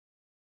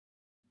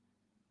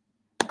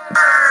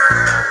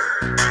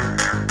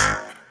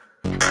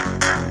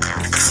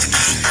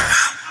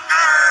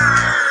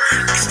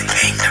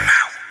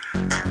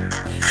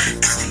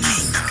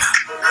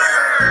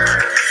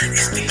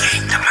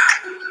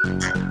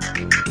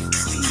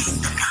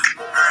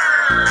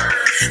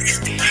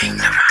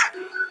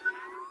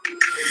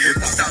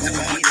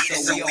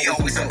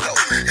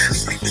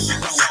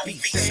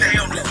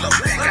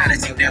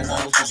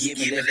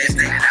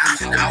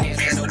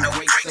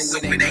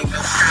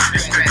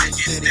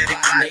strategists that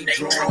they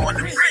drawing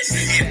the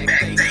risk. In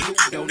fact,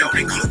 they know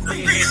they get the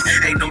biz.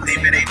 Ain't no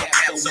limit, ain't no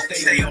cap, so we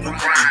stay on the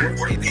grind.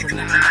 Working the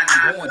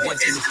 9-9, boy,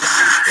 it's the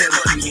time.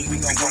 But we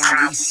gon'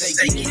 ride, we say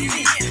get it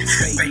in.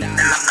 Fake line,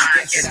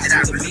 guess that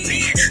I really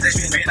win. Let's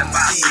repent of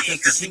our sin,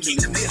 cause the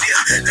kingdom is here.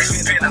 Let's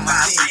repent of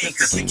our sin,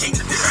 cause the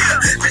kingdom is here.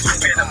 Let's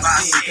repent of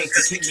our sin,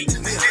 cause the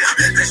kingdom is here.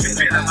 Let's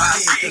repent of our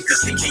sin,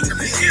 cause the kingdom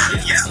is here.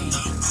 Yeah.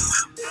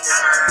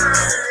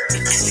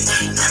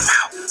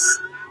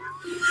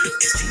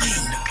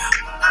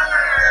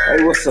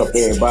 Hey, what's up,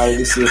 everybody?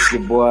 This is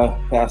your boy,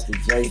 Pastor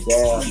J.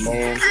 Dab,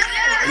 man.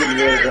 Getting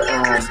ready to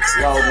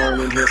y'all run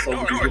in here so we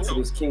can get to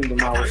this Kingdom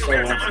Hour show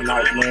on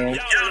tonight, man.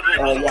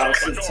 Y'all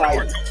sit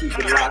tight, keep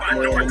it locked,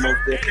 man, and most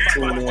definitely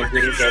tune in with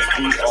us as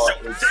we are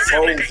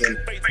exposing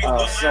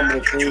some of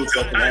the things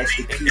that can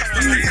actually keep you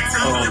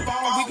up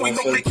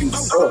out of the Kingdom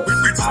of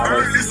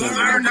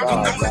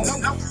God, right?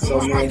 So,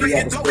 man, we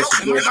have a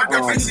special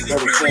guest,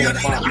 Brother Terran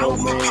Fontenot,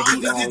 man.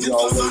 He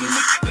always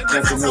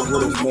jumping in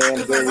with us, man.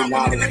 Very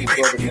knowledgeable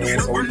brother, man.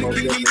 So we know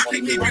definitely want to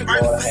hear what the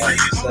Lord has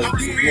to say to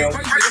him.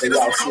 So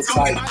y'all sit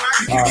tight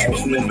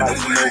as we invite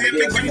some more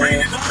guests,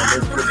 man. And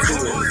let's get to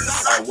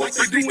it. What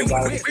to do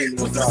about the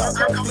Kingdom of God,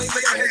 right?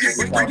 That's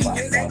what we're talking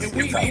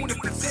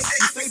about.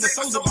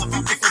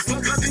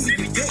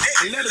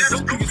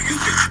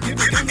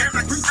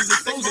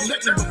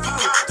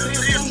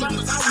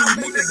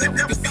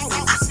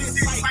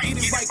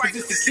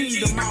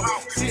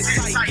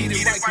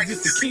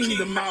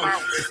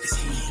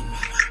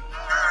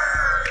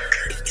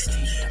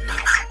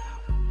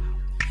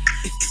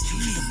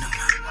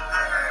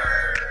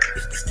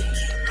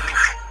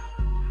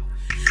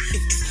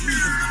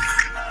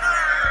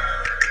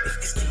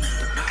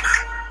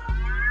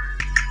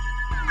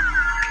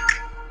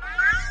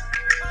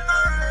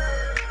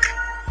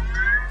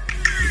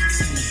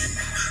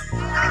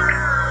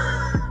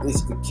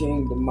 It's the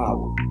Kingdom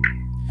Hour.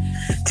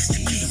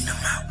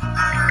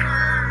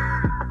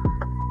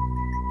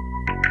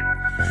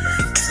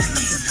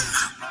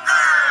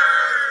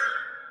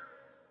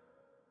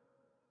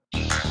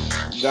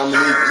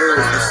 Dominique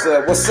Lewis,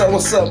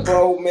 what's up,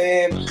 bro,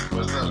 man?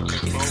 What's up,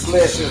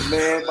 Blessings,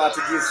 man. About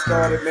to get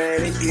started,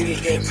 man. It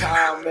is that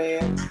time,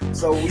 man.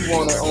 So we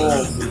wanna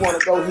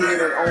go ahead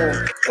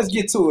and let's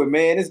get to it,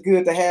 man. It's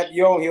good to have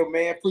you on here,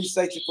 man.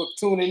 Appreciate you for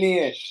tuning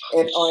in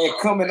and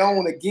coming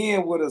on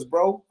again with us,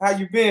 bro. How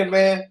you been,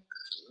 man?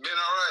 Been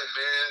all right,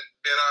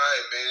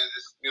 man.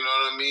 Just, you know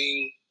what I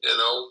mean? You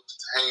know,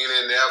 hanging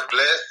in there,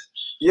 blessed.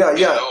 Yeah.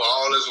 You know,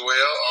 all is well,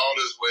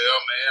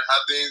 man. How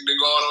things been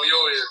going on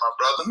your end, my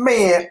brother?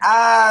 Man,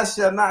 I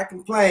shall not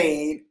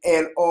complain.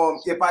 And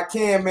if I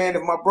can, man,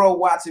 if my bro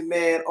watching,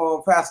 man,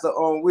 Pastor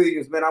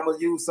Williams, man, I'm gonna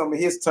use some of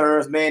his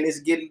terms, man. It's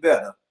getting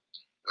better.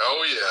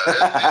 Oh yeah,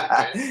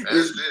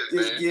 that's it,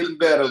 man. It's getting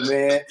better,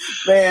 man.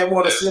 Man,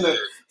 want to send a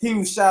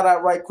huge shout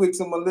out right quick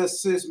to my little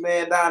sis,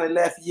 man, down in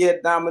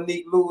Lafayette,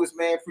 Dominique Lewis,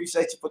 man.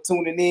 Appreciate you for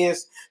tuning in.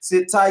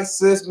 Sit tight,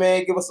 sis,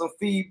 man. Give us some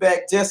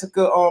feedback.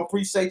 Jessica,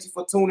 appreciate you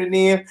for tuning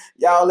in.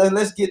 Y'all,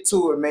 let's get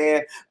to it,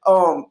 man.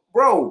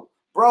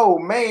 Bro,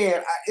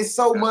 man, it's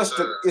so much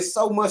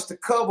to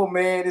cover,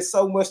 man. It's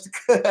so much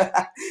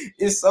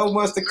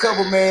to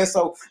cover, man.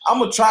 So I'm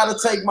gonna try to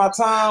take my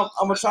time.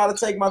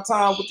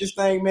 With this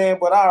thing, man.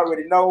 But I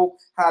already know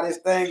how this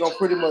thing gonna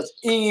pretty much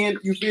end.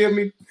 You feel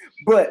me?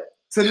 But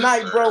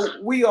tonight, bro,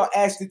 we are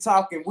actually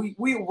talking.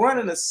 We're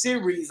running a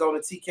series on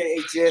the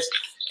TKHS,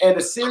 and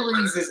the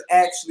series is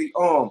actually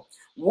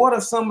what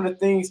are some of the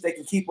things that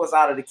can keep us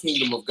out of the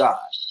kingdom of God?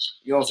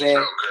 You know what I'm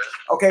saying?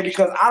 Okay,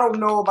 because I don't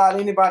know about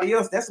anybody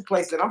else. That's the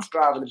place that I'm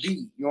striving to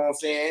be. You know what I'm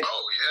saying?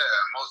 Oh yeah,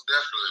 most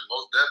definitely,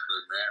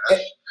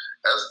 man.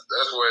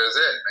 That's where it's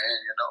at, man.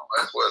 You know,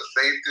 that's where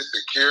safety,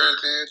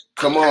 security,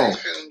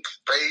 protection,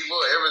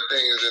 favor,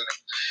 everything is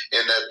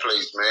in that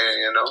place, man.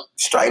 You know,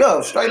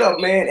 straight up,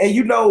 man. And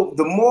you know,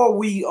 the more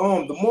we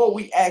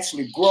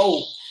actually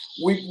grow,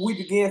 we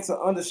begin to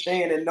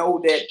understand and know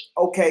that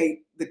okay,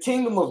 the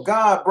kingdom of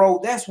God, bro,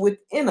 that's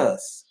within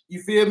us.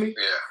 You feel me?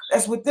 Yeah,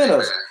 that's within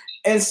us.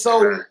 And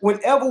so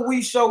whenever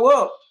we show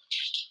up,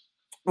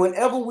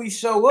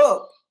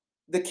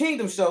 the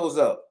kingdom shows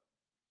up.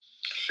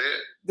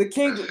 The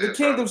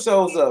kingdom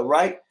shows up,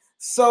 right?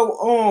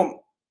 So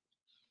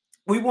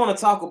we want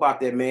to talk about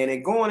that, man.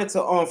 And going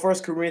into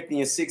 1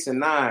 Corinthians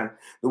 6:9,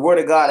 the word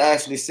of God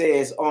actually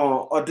says,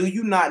 or do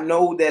you not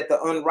know that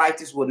the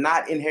unrighteous will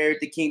not inherit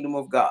the kingdom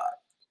of God?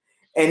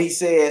 And he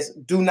says,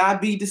 do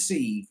not be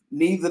deceived,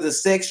 neither the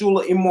sexual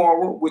or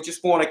immoral, which is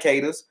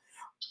fornicators,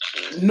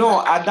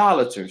 nor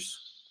idolaters.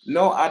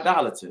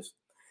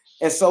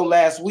 And so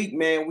last week,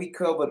 man, we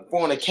covered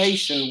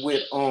fornication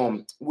with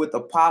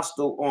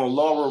Apostle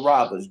Laura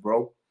Roberts,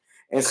 bro.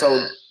 And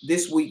so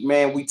this week,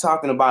 man, we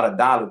talking about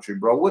idolatry,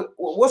 bro.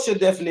 What's your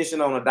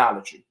definition on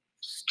idolatry?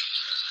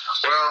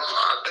 Well,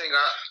 I think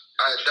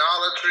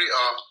idolatry,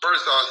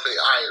 first I'll say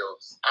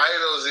idols.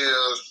 Idols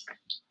is,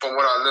 from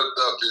what I looked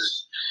up,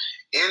 is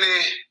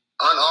any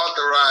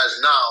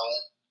unauthorized noun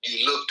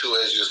you look to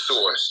as your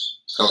source.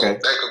 So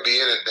that could be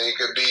anything. It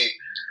could be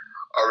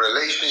a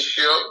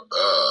relationship,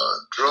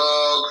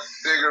 drugs,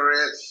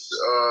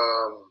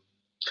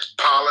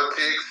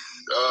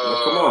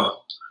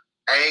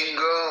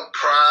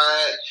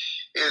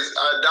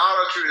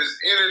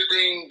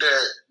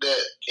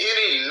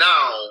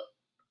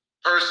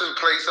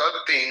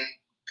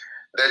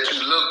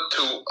 look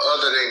to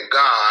other than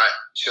God,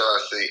 shall I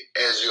say,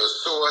 as your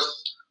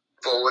source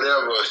for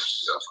whatever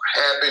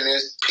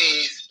happiness,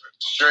 peace,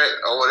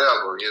 strength, or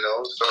whatever,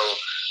 So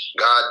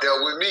God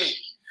dealt with me.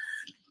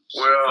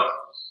 Well,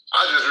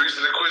 I just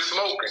recently quit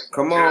smoking.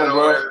 Come on,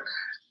 bro.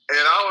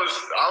 And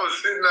I was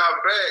sitting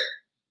out back,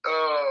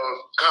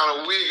 kind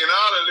of wigging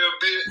out a little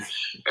bit,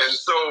 and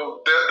so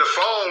the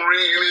phone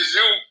ringing is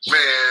you,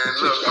 man.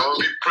 Look, I'm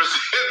gonna be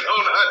presenting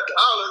on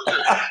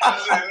idolatry. I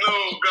said, no,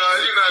 God,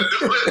 you're not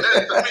doing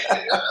that to me.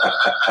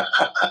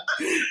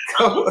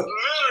 I was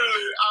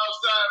literally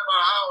outside my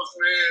house,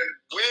 man,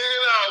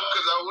 wigging out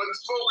because I wasn't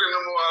smoking no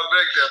more. I was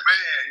back there,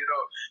 man.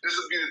 This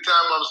will be the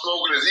time I'm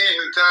smoking. It's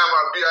evening time.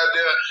 I'll be out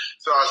there.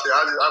 So I said,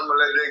 I'm gonna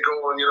let that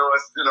go. And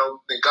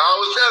and God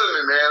was telling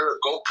me, man,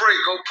 look, go pray.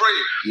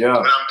 Yeah.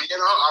 But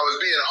I was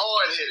being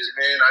hard-headed,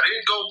 man. I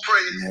didn't go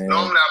pray. Man.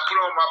 Normally I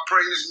put on my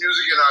praise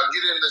music and I'll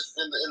get in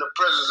the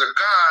presence of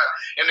God,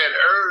 and that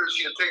urge,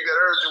 he'll take that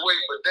urge away.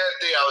 But that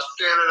day I was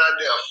standing out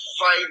there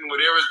fighting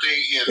with everything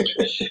in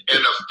me.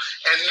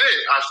 and then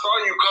I saw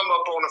you come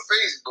up on the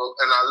Facebook,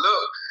 and I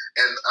looked,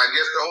 and I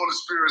guess the Holy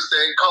Spirit was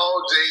saying, call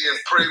Jay and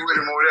pray with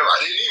him or whatever. I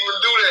didn't even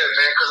do that,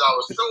 man, because I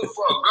was so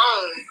far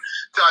gone.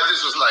 So I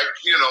just was like,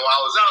 I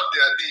was out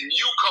there. Then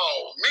you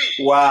called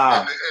me.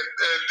 Wow. And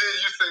then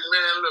you say,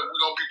 man, look,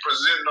 we're going to be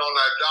presenting on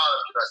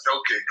idolatry. I said,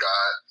 okay,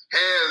 God,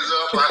 hands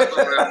up.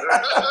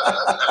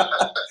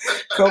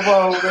 Come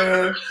on,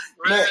 man.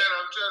 Man,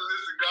 I'm telling you,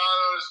 this is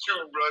God honest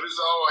truth, bro. This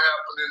all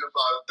happened in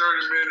about a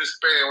 30-minute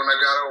span when I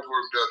got over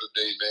it the other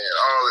day, man.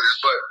 All of this.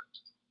 But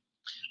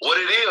what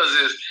it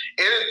is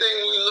anything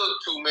we look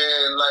to,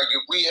 man, like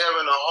if we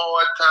having a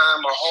hard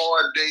time, a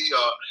hard day,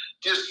 or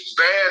just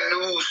bad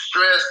news,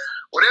 stress,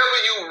 whatever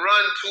you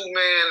run to,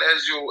 man,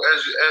 as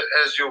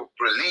your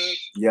relief.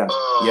 Yeah.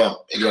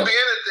 It can be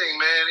anything,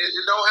 man.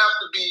 It don't have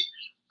to be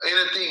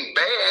anything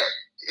bad.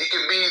 It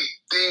can be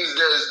things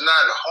that's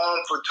not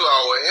harmful to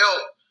our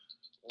health.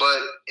 But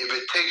if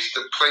it takes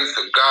the place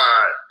of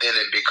God, then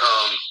it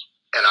becomes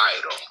an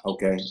idol.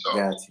 Okay, So,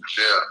 got you.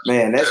 Yeah.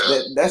 Man,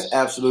 that's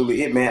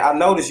absolutely it, man. I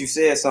noticed you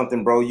said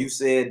something, bro. You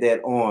said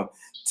that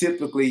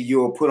typically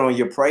you'll put on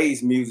your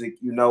praise music,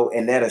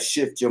 and that'll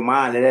shift your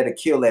mind and that'll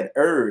kill that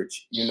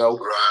urge,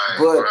 Right,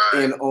 but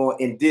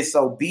in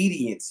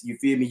disobedience, you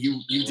feel me?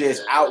 You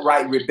just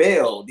outright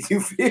rebelled.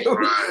 You feel me?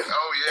 Right.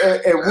 Oh yeah.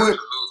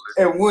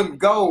 And wouldn't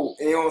go,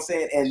 you know what I'm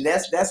saying? And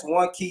that's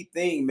one key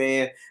thing,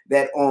 man,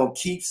 that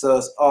keeps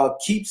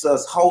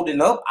us holding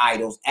up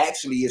idols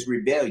actually is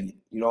rebellion.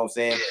 You know what I'm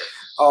saying?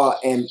 Yeah.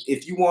 And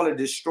if you want to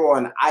destroy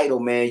an idol,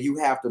 man, you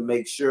have to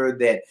make sure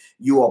that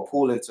you are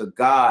pulling to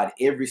God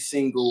every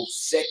single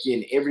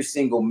second, every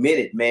single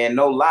minute, man.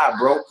 No lie,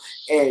 bro.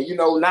 And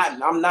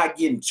I'm not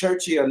getting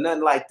churchy or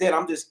nothing like that.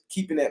 I'm just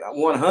keeping it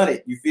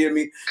 100. You feel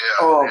me?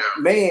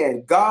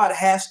 Man, God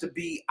has to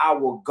be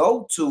our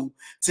go-to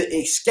to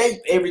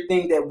escape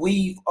everything that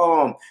we've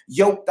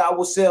yoked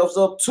ourselves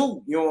up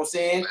to. You know what I'm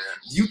saying?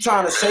 You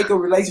trying to shake a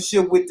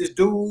relationship with this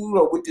dude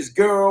or with this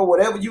girl,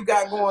 whatever you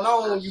got going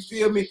on, you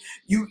feel me?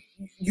 You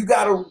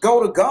got to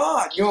go to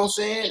God, you know what I'm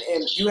saying?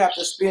 And you have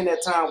to spend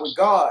that time with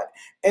God.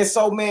 And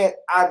so, man,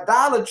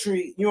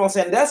 idolatry, you know what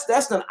I'm saying?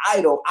 That's an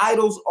idol.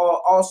 Idols are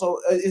also,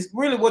 it's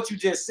really what you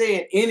just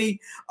said.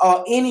 Any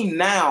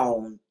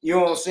noun, you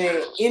know what I'm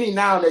saying? Any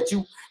noun that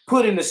you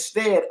put in the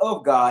stead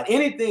of God,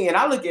 anything, and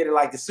I look at it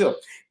like this,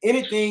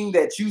 anything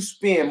that you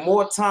spend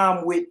more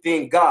time with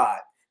than God,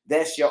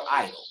 that's your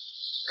idol. Amen.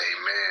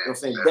 You know what I'm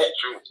saying? That's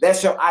true.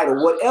 That's your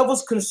idol.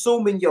 Whatever's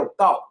consuming your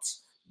thoughts,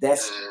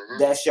 that's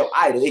your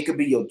idol. It could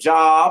be your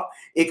job.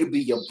 It could be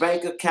your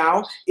bank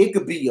account. It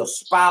could be your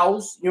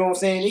spouse. You know what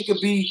I'm saying? It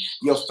could be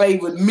your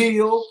favorite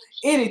meal.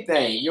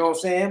 Anything. You know what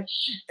I'm saying?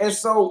 And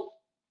so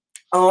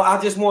I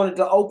just wanted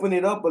to open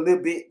it up a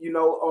little bit,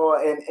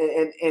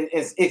 and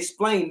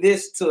explain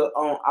this to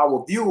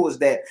our viewers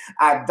that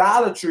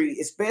idolatry,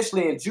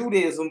 especially in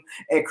Judaism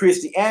and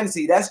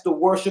Christianity, that's the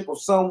worship of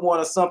someone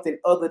or something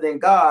other than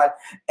God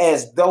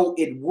as though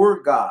it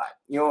were God.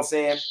 You know what I'm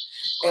saying?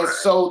 And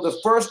so the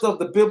first of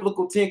the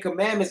biblical 10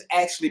 commandments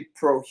actually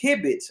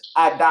prohibits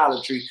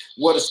idolatry,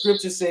 where the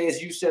scripture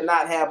says you shall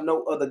not have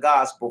no other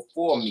gods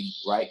before me,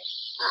 right?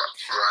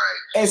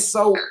 Right. And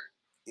so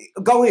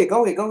go ahead.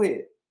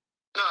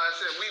 No, I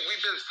said we've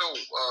been so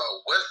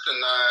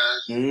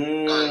westernized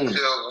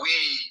until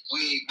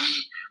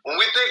when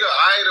we think of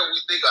idol, we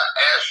think of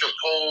Asher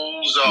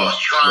poles or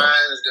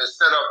shrines that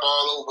set up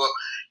all over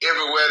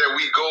everywhere that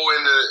we go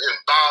in and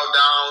bow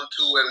down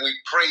to and we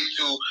pray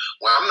to.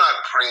 Well, I'm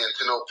not praying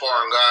to no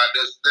foreign god.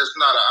 That's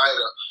not an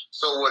idol.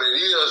 So what it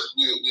is,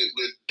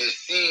 we're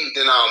deceived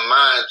in our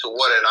mind to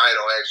what an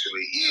idol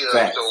actually is.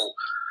 Facts. So,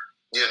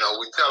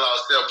 we tell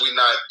ourselves we're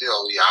not,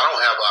 I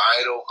don't have an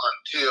idol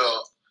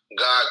until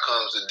God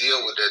comes to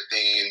deal with that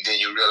thing, and then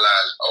you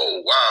realize,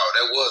 oh wow,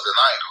 that was an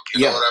idol.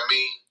 You know what I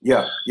mean?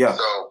 Yeah.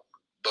 So,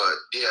 but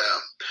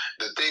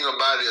the thing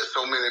about it is,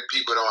 so many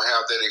people don't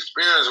have that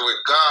experience with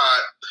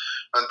God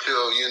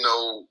until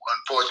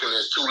unfortunately,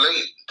 it's too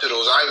late. Till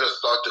those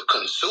idols start to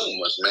consume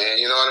us, man.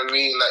 You know what I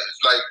mean? Like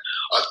it's like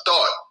a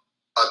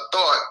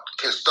thought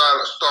can start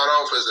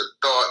off as a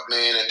thought,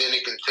 man, and then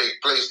it can take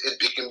place. It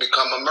can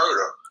become a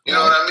murder. You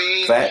know what I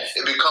mean? Facts.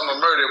 It become a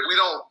murder. If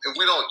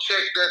we don't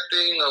check that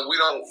thing, or we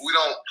don't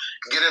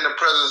get in the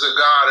presence of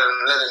God and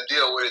let Him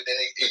deal with it, then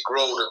it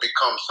grows to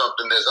become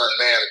something that's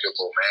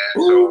unmanageable, man.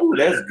 Ooh,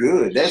 so that's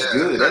good. That's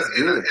good. That's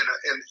good.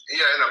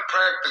 In a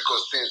practical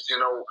sense,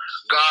 you know,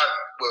 God,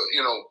 well,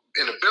 you know,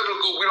 in the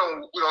biblical, we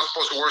don't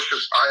supposed to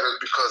worship idols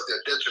because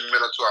they're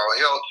detrimental to our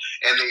health,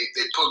 and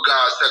they put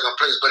God second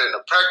place. But in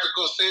a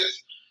practical sense,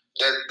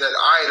 that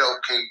idol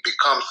can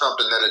become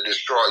something that'll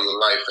destroy your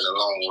life in the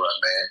long run,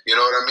 man. You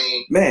know what I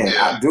mean? Man,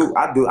 Yeah.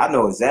 I do. I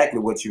know exactly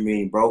what you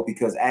mean, bro,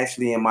 because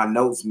actually in my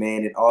notes,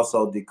 man, it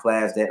also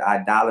declares that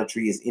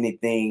idolatry is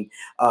anything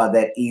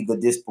that either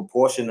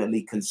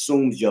disproportionately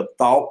consumes your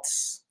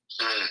thoughts,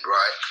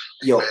 Right.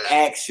 your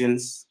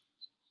actions,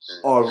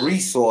 or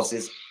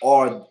resources,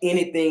 or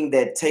anything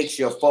that takes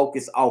your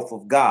focus off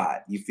of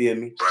God. You feel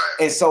me? Right.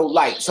 And so,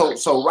 like,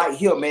 so right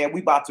here, man,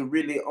 we about to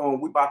really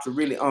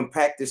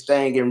unpack this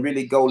thing and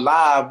really go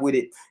live with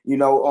it. You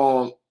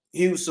know,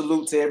 huge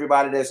salute to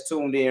everybody that's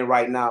tuned in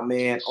right now,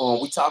 man.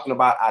 We talking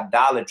about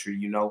idolatry,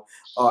 you know,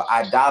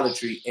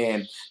 idolatry,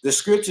 and the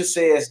scripture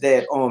says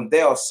that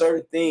there are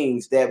certain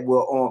things that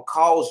will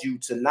cause you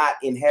to not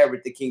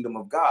inherit the kingdom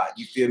of God.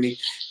 You feel me?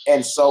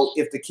 And so,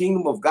 if the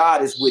kingdom of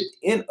God is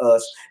within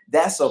us,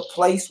 that's a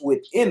place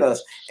within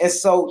us, and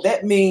so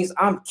that means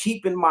I'm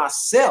keeping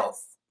myself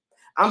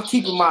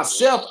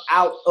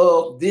out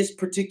of this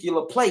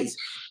particular place.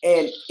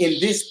 And in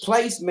this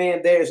place,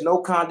 man, there is no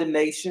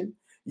condemnation.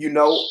 You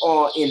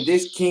know, in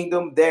this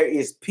kingdom, there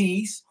is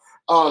peace.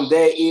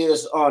 There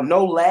is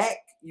no lack,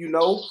 you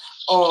know.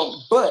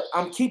 But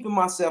I'm keeping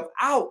myself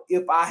out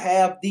if I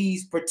have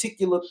these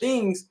particular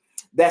things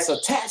that's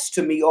attached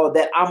to me or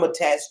that I'm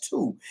attached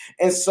to.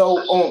 And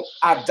so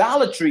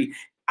idolatry,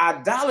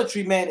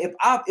 man, if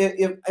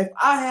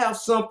I have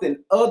something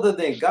other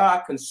than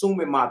God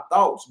consuming my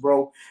thoughts,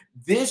 bro,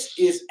 this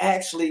is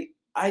actually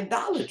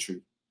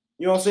idolatry.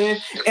 You know what I'm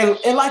saying?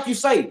 And like you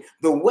say,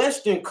 the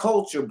Western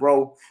culture,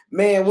 bro,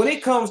 man, when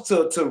it comes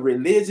to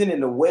religion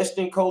and the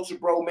Western culture,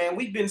 bro, man,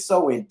 we've been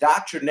so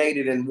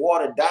indoctrinated and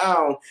watered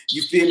down,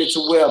 you feel me,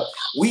 to where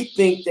we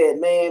think that,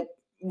 man,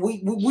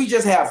 we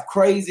just have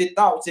crazy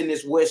thoughts in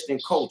this Western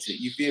culture,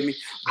 you feel me?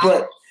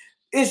 But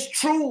it's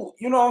true,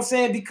 you know what I'm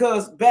saying?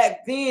 Because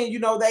back then, you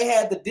know, they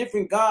had the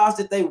different gods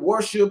that they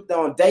worshipped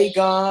on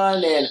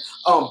Dagon and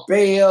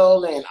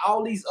Baal and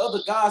all these other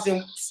gods.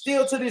 And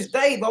still to this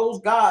day, those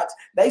gods,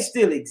 they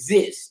still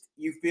exist.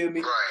 You feel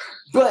me? Right.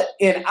 But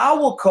in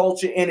our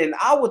culture and in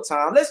our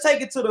time, let's take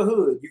it to the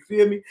hood. You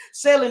feel me?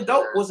 Selling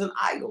dope was an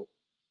idol.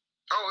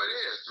 Oh, it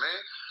is,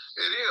 man.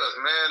 It is,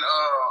 man.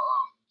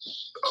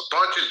 A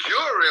bunch of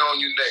jewelry on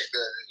your neck,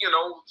 that you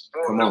know.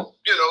 Come on.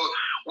 You know,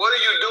 what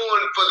are you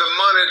doing for the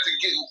money to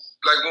get?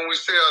 Like when we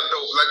sell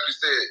dope, like you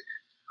said,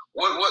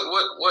 what?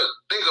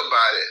 Think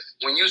about it.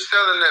 When you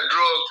selling that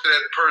drug to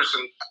that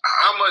person,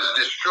 how much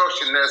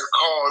destruction that's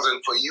causing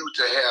for you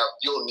to have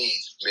your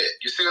needs met?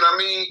 You see what I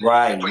mean?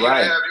 Right. For you to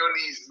have your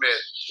needs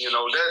met, you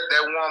know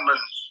that woman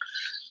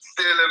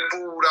stealing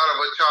food out of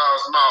a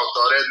child's mouth,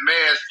 or that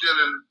man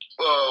stealing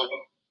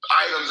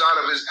items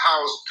out of his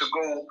house to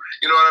go,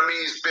 you know what I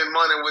mean, spend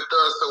money with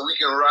us so we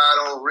can ride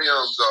on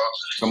rims, or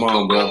come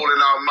on, put bro, gold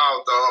in our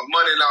mouth, or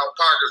money in our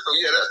pocket. So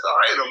yeah, that's the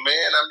item,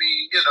 man. I mean,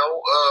 you know,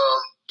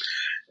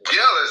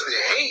 jealousy,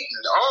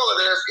 hating, all of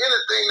that's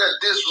anything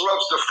that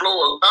disrupts the flow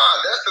of God,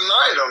 that's an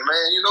item,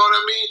 man. You know what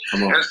I mean?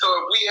 And so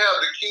if we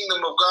have the kingdom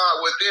of God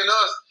within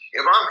us,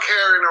 if I'm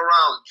carrying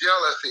around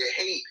jealousy,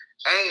 hate,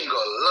 anger,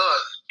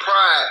 lust,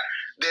 pride,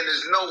 then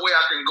there's no way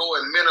I can go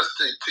and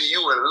minister to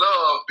you in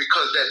love,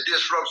 because that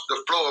disrupts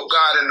the flow of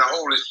God and the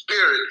Holy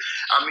Spirit.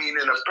 I mean,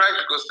 in a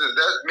practical sense,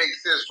 that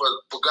makes sense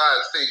for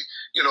God's sake.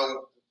 You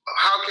know,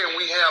 how can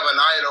we have an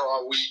idol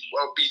or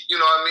be, you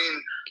know what I mean,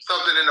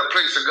 something in the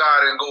place of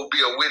God and go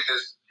be a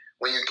witness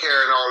when you're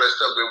carrying all that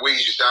stuff that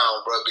weighs you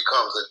down, bro?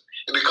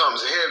 It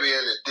becomes heavy,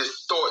 and it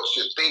distorts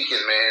your thinking,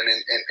 man,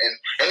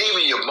 and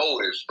even your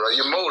motives, bro.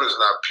 Your motives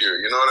not pure.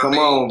 You know what I mean?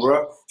 Come on,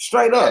 bro.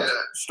 Straight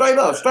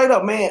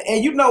up, man.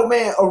 And you know,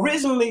 man,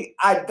 originally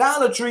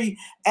idolatry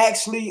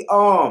actually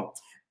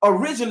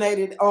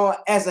originated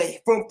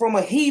from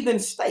a heathen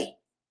state.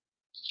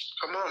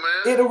 Come on,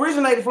 man. It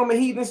originated from a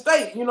heathen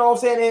state, you know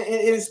what I'm saying?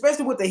 And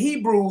especially with the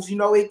Hebrews, you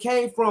know, it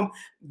came from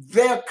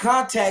their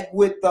contact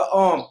with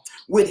the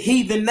with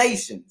heathen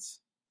nations.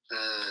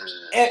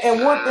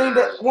 And one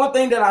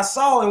thing that I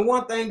saw, and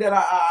one thing that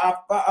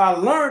I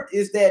learned,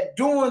 is that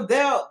during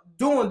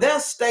their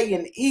stay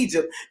in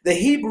Egypt, the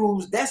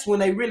Hebrews, that's when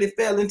they really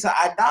fell into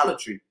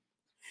idolatry.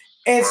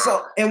 And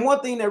so, and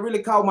one thing that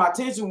really caught my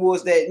attention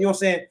was that, you know what I'm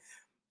saying,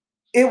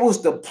 it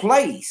was the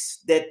place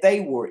that they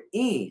were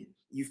in.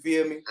 You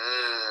feel me?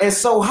 And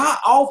so how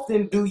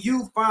often do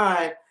you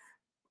find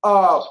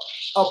a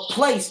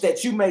place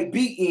that you may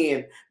be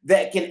in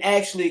that can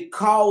actually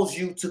cause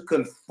you to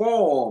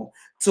conform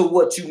to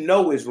what you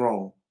know is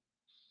wrong?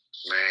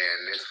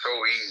 Man, it's so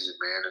easy,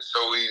 man. It's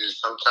so easy.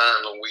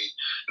 Sometimes when we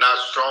not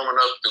strong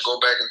enough to go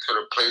back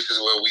into the places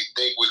where we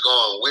think we're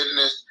going to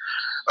witness,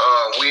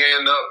 we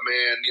end up,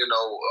 man, you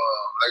know,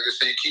 like I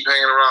said, you keep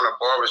hanging around a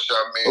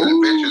barbershop, man,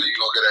 eventually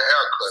you're gonna get a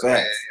haircut,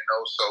 man, you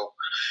know. So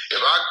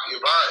if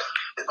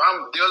I'm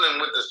dealing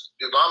with this,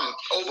 if I'm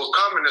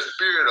overcoming the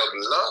spirit of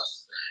lust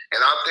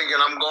and I'm thinking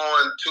I'm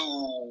going to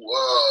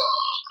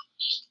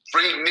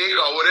free Nick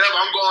or whatever,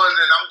 I'm going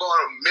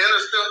to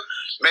minister,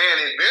 man,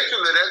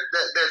 eventually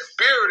that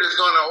spirit is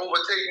gonna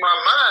overtake my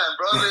mind,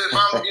 brother. If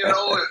I'm, you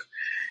know,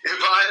 if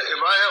I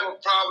have a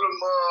problem,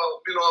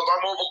 you know, if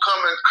I'm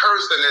overcoming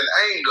cursing and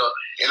anger,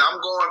 and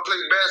I'm going to play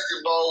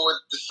basketball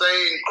with the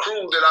same crew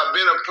that I've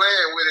been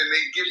playing with, and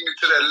they get me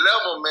to that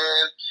level,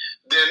 man,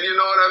 then you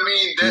know what I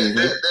mean.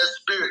 That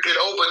spirit can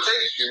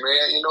overtake you,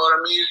 man. You know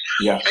what I mean?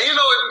 Yeah. And you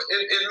know,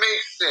 it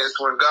makes sense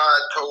when God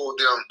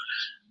told them,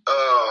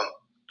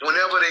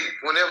 whenever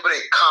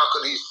they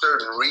conquer these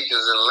certain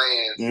regions and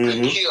lands,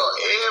 to kill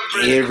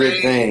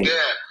everything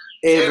there.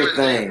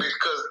 Everything,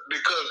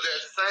 because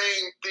that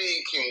same thing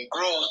can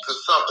grow to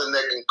something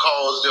that can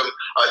cause them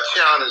a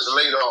challenge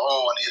later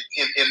on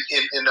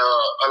in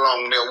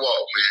along their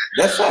walk, man.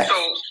 That's right. So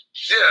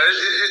yeah,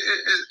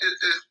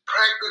 it's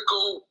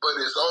practical, but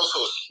it's also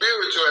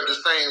spiritual at the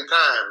same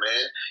time,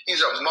 man.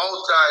 He's a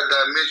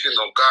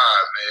multi-dimensional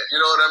God, man. You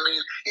know what I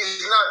mean?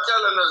 He's not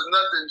telling us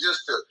nothing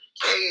just to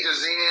cage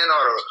us in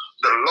or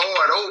the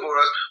Lord over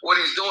us. What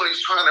he's doing,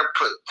 he's trying to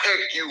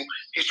protect you.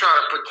 He's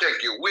trying to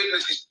protect your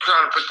witness. He's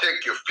trying to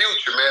protect your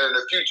future, man, and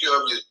the future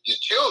of your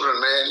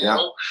children, man. You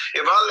know,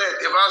 if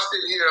I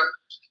sit here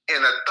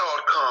and a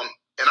thought come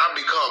and I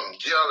become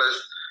jealous,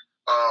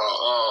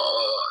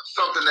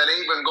 something that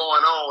ain't even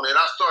going on, and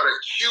I start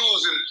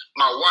accusing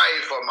my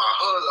wife or my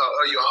husband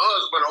or your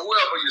husband or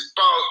whoever, your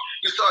spouse,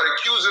 you start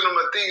accusing them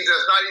of things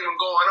that's not even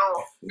going on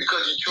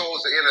because you chose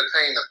to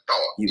entertain a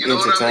thought. You know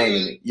what I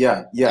mean? It.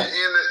 Yeah.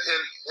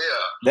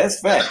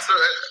 That's fact.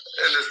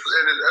 And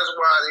that's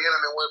why the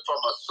enemy went from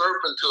a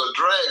serpent to a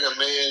dragon,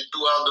 man,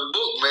 throughout the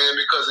book, man,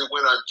 because it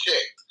went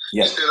unchecked.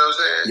 Yeah. You see what I'm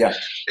saying? Yeah.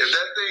 If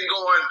that thing go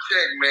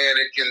unchecked, man,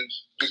 it can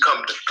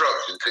become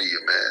destruction to you,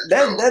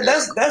 man.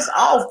 That's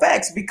all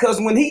facts, because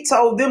when he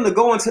told them to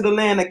go into the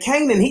land of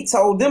Canaan, he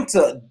told them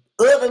to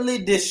utterly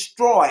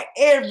destroy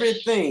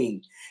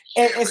everything.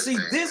 And see,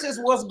 this is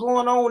what's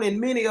going on in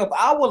many of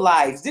our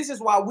lives. This is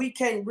why we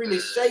can't really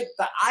shake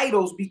the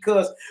idols,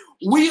 because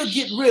we'll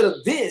get rid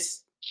of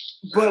this,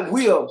 but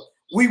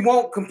we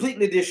won't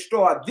completely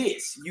destroy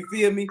this. You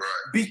feel me?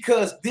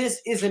 Because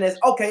this isn't as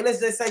okay. Let's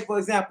just say, for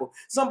example,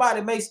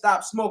 somebody may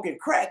stop smoking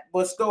crack,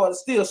 but start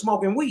still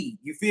smoking weed.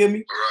 You feel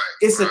me?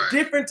 It's a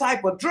different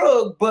type of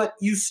drug, but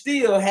you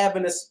still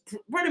having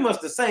pretty much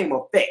the same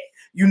effect,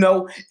 you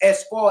know,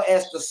 as far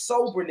as the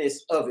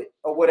soberness of it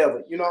or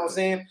whatever. You know what I'm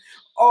saying?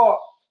 Or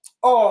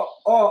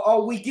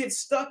we get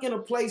stuck in a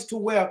place to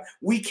where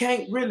we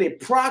can't really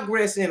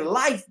progress in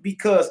life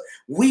because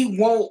we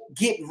won't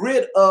get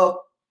rid of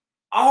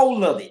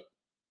all of it.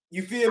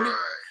 You feel me?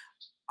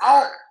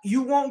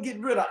 You won't get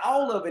rid of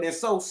all of it. And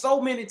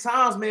so many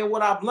times, man,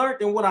 what I've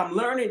learned and what I'm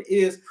learning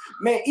is,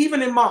 man,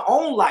 even in my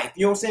own life,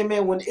 you know what I'm saying,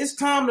 man, when it's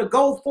time to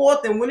go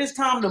forth and when it's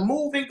time to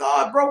move in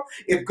God, bro,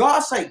 if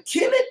God say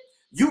kill it,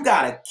 you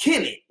gotta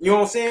kill it. You know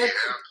what I'm saying?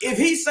 If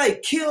he say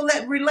kill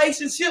that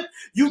relationship,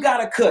 you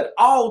gotta cut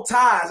all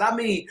ties. I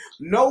mean,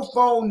 no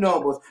phone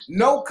numbers,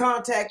 no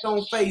contact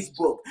on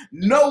Facebook,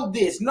 no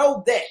this,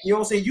 no that. You know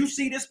what I'm saying? You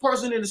see this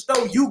person in the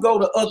store, you go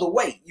the other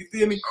way. You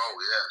feel me?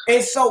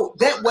 And so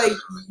that way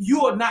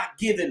you are not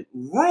giving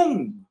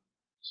room.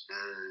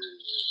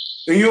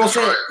 You know what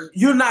I'm saying?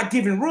 You're not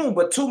giving room,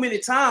 but too many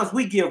times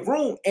we give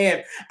room,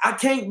 and I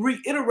can't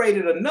reiterate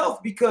it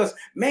enough because,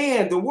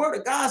 man, the word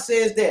of God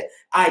says that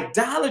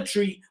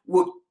idolatry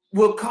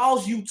will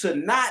cause you to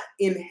not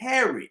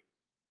inherit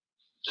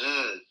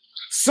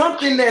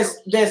something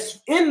that's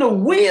in the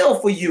will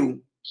for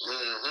you.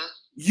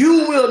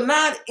 You will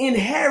not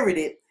inherit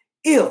it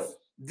if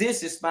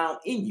this is found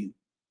in you.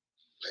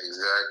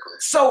 Exactly.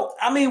 So,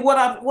 I mean, what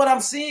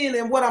I'm seeing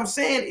and what I'm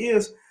saying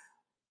is,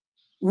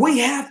 we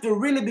have to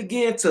really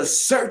begin to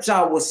search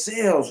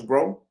ourselves,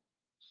 bro.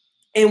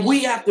 And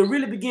we have to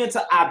really begin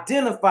to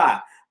identify,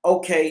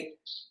 okay,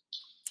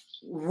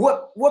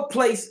 what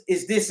place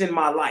is this in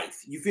my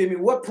life? You feel me?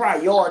 What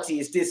priority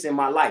is this in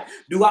my life?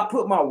 Do I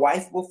put my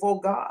wife before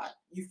God?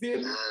 You feel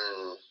me?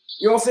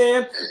 You know what I'm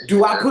saying?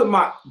 Do I put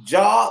my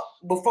job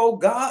before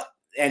God?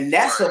 And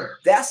that's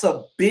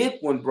a big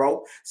one,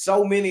 bro.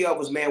 So many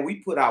of us, man, we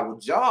put our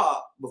job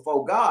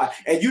before God.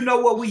 And you know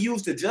what we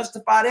use to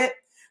justify that?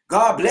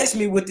 God bless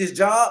me with this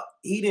job.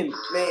 He didn't,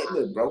 man,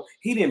 look, bro.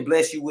 He didn't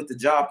bless you with the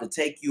job to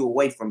take you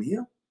away from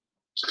him.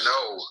 No,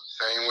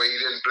 same way he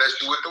didn't bless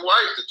you with the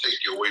wife to take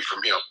you away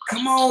from him.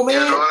 Come on, man.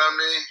 You know what I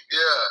mean?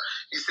 Yeah.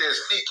 He says,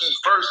 seek ye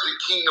first the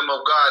kingdom of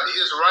God,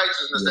 his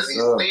righteousness, and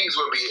these things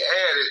will be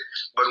added.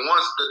 But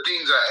once the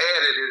things are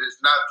added, it is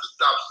not to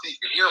stop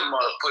seeking him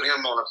or put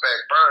him on the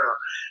back burner,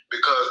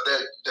 because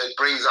that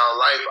brings our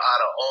life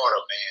out of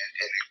order, man.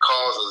 And it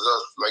causes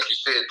us, like you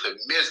said, to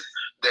miss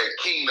that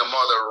kingdom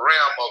or the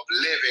realm of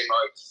living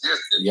or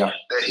existence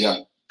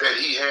that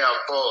he have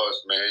for us,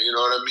 man. You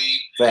know what I mean?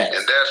 Facts.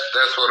 And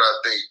that's what I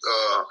think.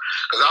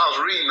 Because I was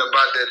reading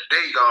about that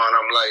Dagon.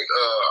 I'm like,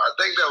 I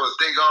think that was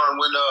Dagon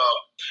when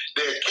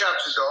they had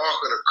captured the Ark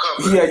of the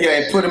Covenant. Yeah,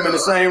 and put him in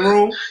the same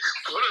room.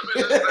 Put him in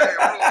the same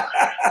room.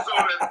 So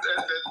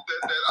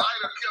that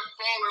idol kept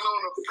falling on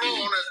the floor,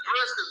 on that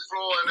threshing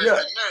floor, and they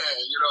said, man,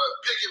 you know,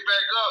 pick it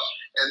back up.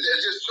 And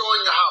they're just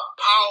showing you how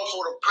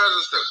powerful the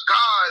presence of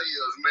God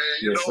is, man.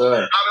 You know,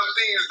 sir. how them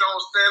things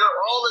don't stand up.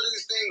 All of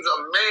these things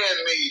are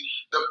man-made.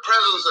 The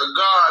presence of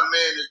God,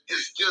 man,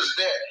 it's just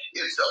that.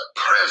 It's a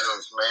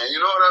presence, man.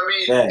 You know what I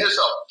mean? Yeah. It's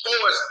a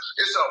force.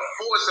 It's a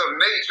force of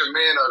nature,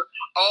 man. An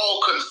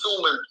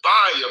all-consuming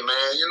fire,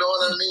 man. You know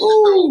what I mean?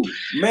 Ooh,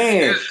 so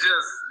man. it's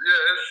just,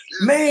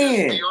 it's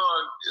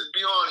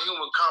beyond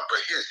human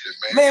comprehension,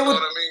 man. You know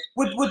what I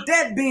mean? With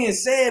that being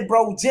said,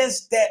 bro,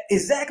 just that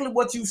exactly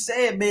what you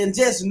said, man.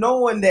 Just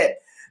knowing that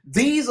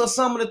these are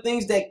some of the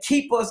things that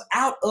keep us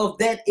out of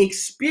that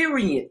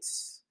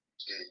experience.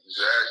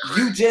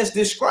 Exactly. You just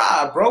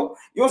described, bro.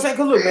 You know what I'm saying?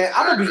 Because look, man,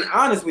 I'm gonna be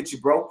honest with you,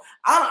 bro.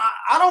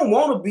 I don't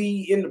want to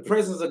be in the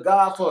presence of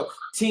God for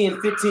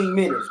 10, 15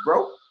 minutes,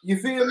 bro. You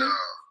feel me?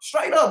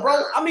 Straight up,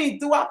 bro. I mean,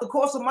 throughout the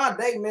course of my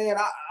day, man,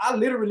 I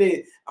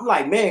literally, I'm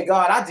like, man,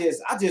 God, I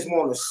just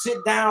want to sit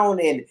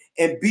down and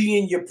be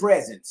in your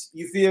presence.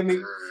 You feel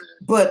me?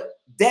 But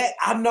that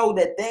I know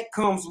that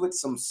comes with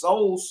some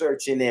soul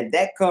searching, and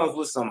that comes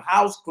with some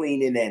house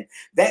cleaning, and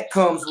that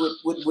comes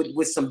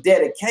with some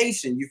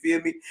dedication. You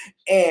feel me?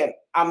 And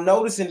I'm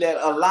noticing that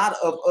a lot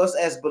of us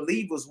as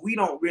believers, we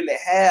don't really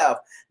have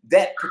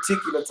that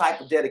particular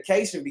type of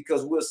dedication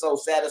because we're so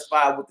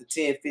satisfied with the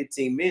 10,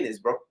 15 minutes,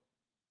 bro.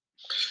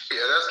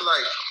 Yeah, that's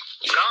like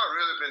God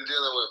really been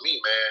dealing with me,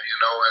 man. You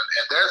know,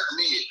 and that's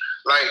me.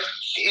 Like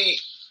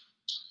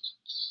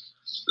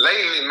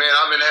lately, man,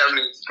 I've been having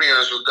an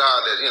experience with God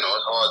that, you know,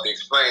 it's hard to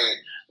explain.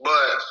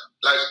 But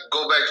like,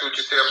 go back to what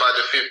you said about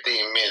the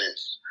 15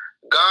 minutes.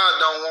 God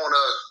don't want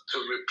us to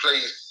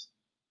replace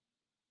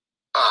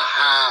a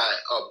high,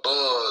 a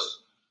buzz.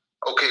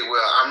 Okay,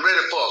 well, I'm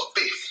ready for a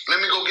fix.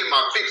 Let me go get my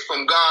fix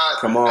from God.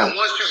 Come on. And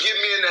once you get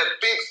me in that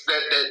fix,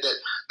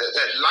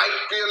 that light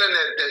feeling,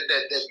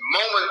 that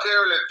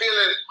momentarily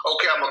feeling,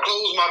 okay, I'm gonna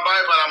close my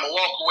Bible and I'm gonna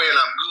walk away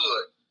and I'm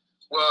good.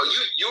 Well,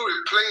 you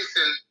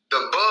replacing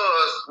the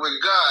buzz with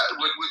God,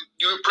 with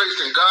you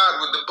replacing God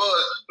with the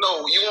buzz.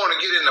 No, you want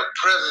to get in the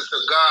presence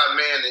of God,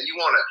 man, and you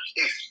want to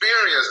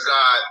experience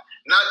God,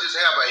 not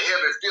just have a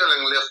heavy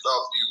feeling lift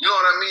off you. You know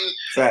what I mean?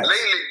 Facts.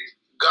 Lately,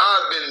 God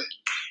been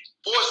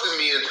forcing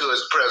me into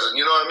his presence,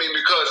 you know what I mean?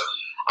 Because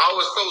I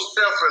was so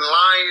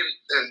self-reliant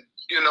and,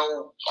 you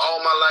know, all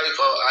my life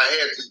I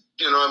had to,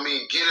 you know what I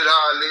mean, get it how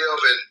I live,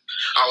 and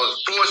I was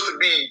forced to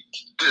be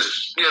this,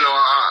 you know,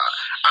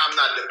 I'm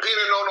not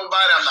depending on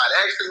nobody, I'm not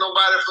asking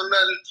nobody for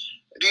nothing.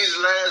 These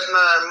last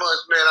 9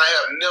 months, man, I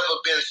have never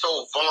been so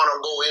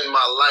vulnerable in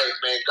my life,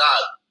 man.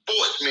 God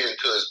forced me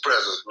into his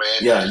presence,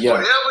 man. Yeah.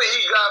 Whatever he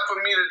got for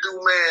me to do,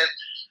 man,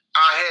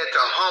 I had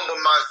to humble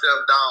myself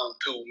down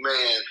to,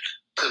 man.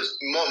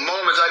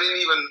 Moments I didn't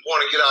even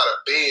want to get out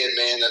of bed,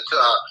 man, until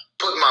I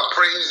put my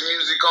praise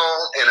music on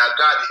and I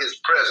got his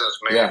presence,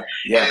 man.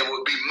 Yeah. And it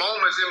would be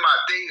moments in my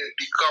day that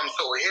become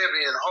so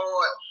heavy and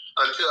hard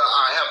until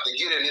I have to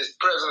get in his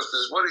presence.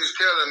 Is what he's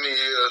telling me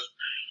is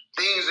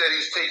things that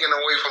he's taking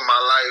away from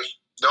my life.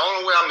 The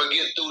only way I'm gonna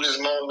get through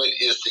this moment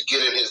is to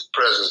get in his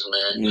presence,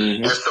 man.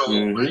 Mm-hmm. And so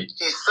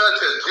he's such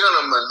a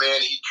gentleman, man.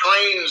 He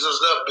trains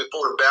us up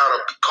before the battle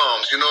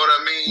comes. You know what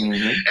I mean?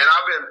 Mm-hmm. And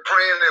I've been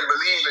praying and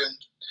believing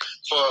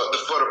for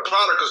the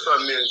prodigal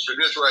son ministry.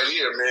 This right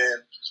here, man.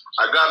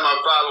 I got my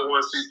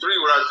 501c3,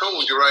 what I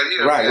told you right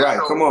here. Right.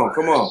 So, Come on.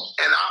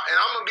 And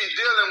I'm gonna be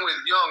dealing with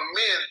young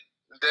men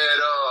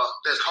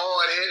that's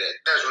hard headed,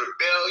 that's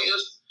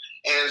rebellious,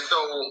 and so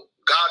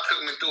God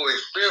took me through an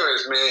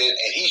experience, man,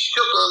 and he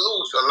shook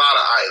loose a lot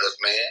of idols,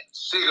 man,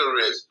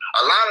 cigarettes,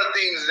 a lot of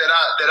things that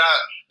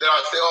I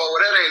say, oh,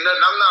 well, that ain't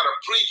nothing. I'm not a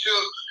preacher.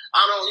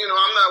 I don't, you know,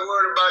 I'm not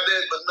worried about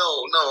that. But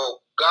no.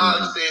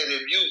 God said,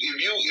 if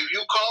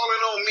you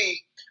calling on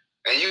me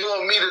and you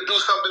want me to do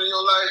something in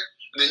your life,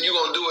 then you're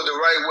gonna do it the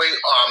right way,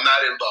 or I'm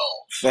not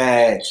involved.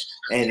 Facts.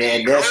 And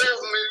he that's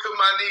drove me to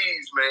my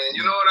knees, man.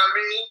 You know what I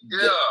mean?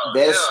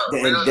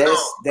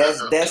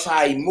 That's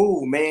how he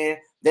move, man.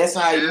 That's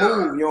how he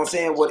move. You know what I'm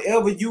saying?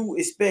 Whatever you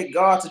expect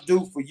God to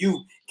do for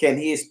you, can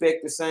he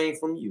expect the same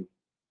from you?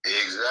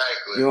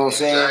 Exactly. You know what I'm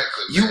saying?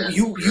 Exactly,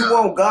 you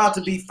want God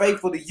to be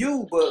faithful to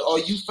you, but are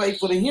you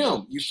faithful to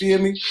him? You feel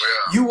me?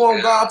 Yeah. You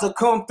want God to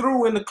come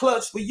through in the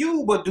clutch for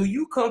you, but do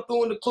you come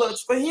through in the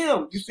clutch for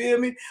him? You feel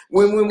me?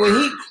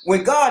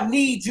 When God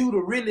needs you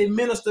to really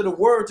minister the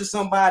word to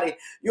somebody,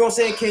 you know what I'm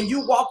saying? Can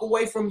you walk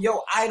away from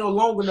your idol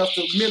long enough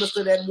to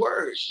minister that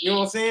word? You know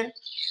what I'm saying?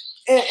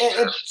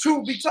 And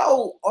truth be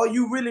told, are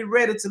you really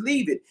ready to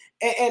leave it?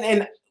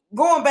 And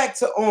going back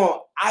to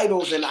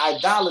idols and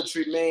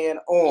idolatry, man,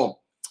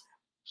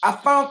 I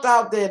found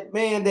out that,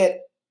 man,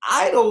 that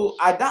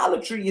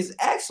idolatry is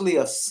actually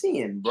a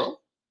sin, bro.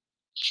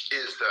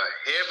 It's a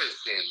heavy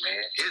sin,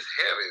 man. It's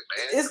heavy,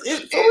 man. It's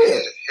for real.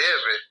 It's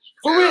heavy.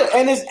 For real,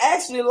 and it's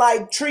actually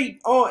like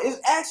it's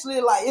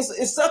actually like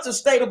it's such a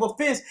state of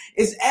offense.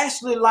 It's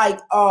actually like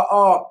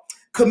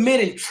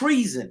committing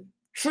treason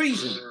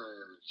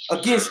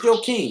against your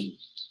king.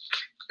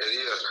 It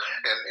is,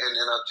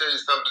 and I'll tell you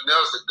something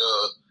else it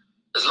does.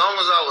 As long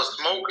as I was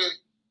smoking,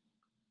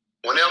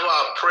 whenever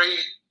I prayed,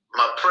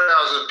 my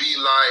prayers would be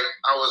like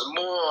I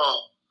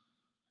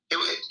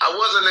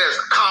wasn't as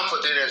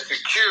confident and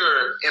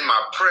secure in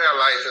my prayer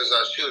life as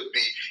I should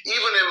be,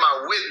 even in my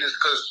witness,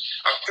 because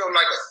I felt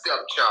like a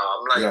stepchild.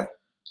 I'm like,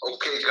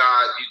 okay,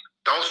 God, you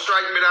don't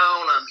strike me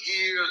down. I'm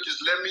here. Just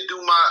let me do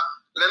my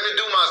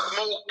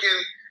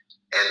smoking.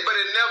 But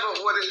it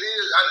never what it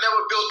is. I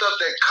never built up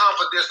that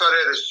confidence or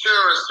that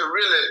assurance to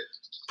really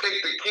take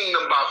the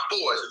kingdom by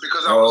force,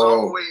 because I was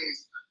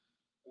always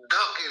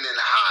ducking and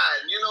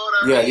hiding. You know what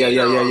I mean? Yeah.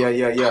 You know what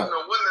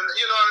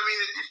I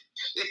mean?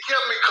 It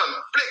kept me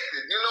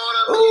conflicted, you know what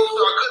I mean?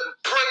 So I couldn't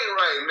pray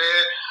right,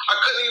 man. I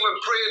couldn't even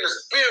pray in the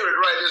spirit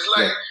right. It's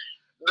like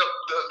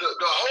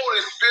the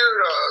Holy Spirit,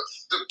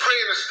 the pray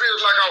in the spirit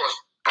is like I was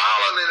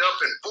bottling it up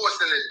and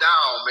forcing it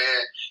down,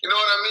 man. You know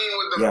what I mean?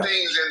 With them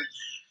things,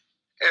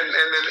 and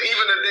then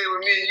even the day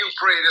when me and you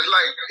prayed, it's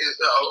like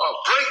a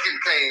breaking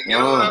came. You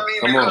know what I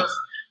mean? Because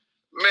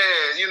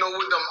man, you know,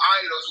 with them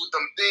idols, with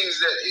them things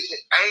that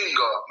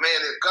anger,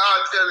 man. If God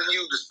telling you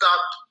to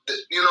stop,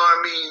 you know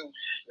what I mean?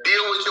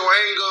 Deal with your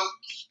anger.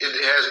 It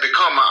has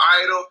become an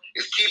idol.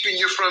 It's keeping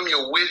you from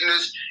your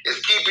witness.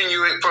 It's keeping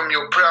you from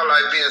your prayer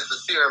life being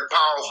sincere and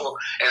powerful.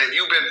 And if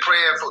you've been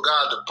praying for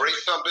God to break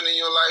something in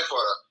your life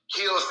or to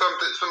heal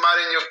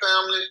somebody in your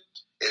family,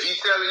 if He's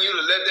telling you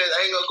to let that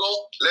anger go,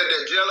 let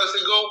that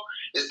jealousy go,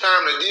 it's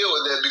time to deal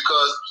with that,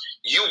 because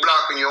you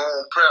blocking your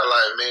own prayer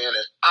life, man.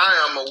 And I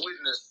am a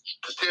witness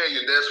to tell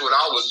you that's what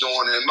I was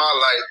doing in my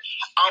life.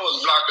 I was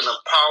blocking the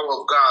power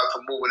of God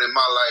from moving in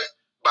my life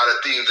by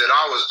the things that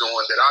I was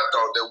doing that I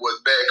thought that was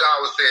bad. God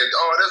was saying,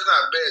 oh, that's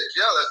not bad.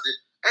 Jealousy,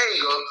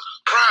 anger,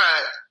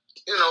 pride,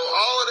 you know,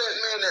 all of that,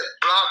 man, that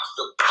blocks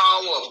the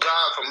power of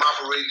God from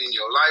operating in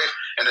your life.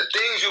 And the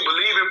things you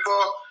believe in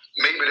for,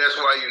 maybe that's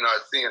why you're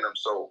not seeing them.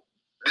 So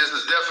this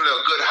is definitely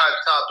a good hot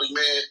topic,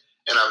 man.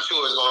 And I'm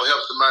sure it's going to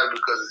help somebody,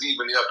 because it's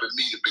even helping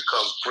me to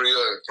become freer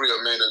and freer,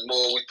 man. The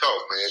more we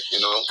talk, man, you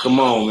know. Come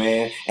on,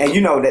 man. And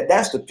you know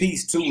that's the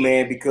piece too,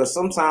 man, because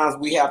sometimes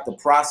we have to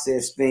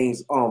process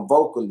things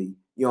vocally.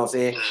 You know what I'm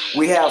saying?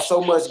 We have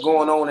so much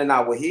going on in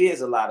our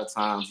heads a lot of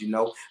times, you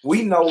know.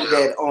 We know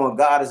that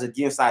God is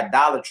against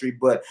idolatry,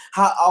 but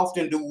how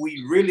often do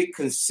we really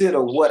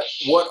consider what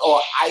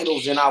are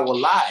idols in our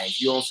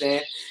lives? You know what I'm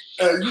saying?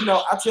 And, you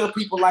know, I tell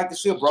people like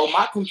this here, bro,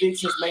 my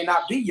convictions may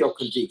not be your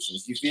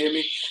convictions. You feel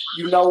me?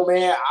 You know,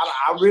 man,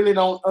 I really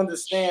don't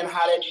understand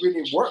how that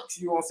really works.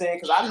 You know what I'm saying?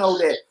 Because I know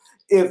that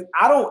if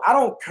I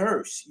don't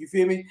curse, you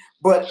feel me?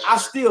 But I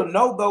still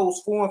know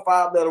those 4 and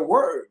 5 letter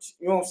words.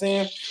 You know what I'm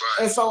saying?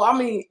 And so, I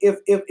mean,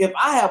 if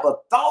I have a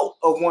thought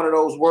of one of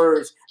those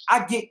words,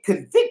 I get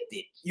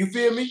convicted. You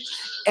feel me?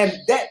 And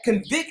that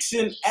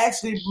conviction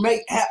actually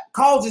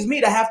causes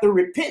me to have to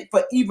repent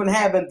for even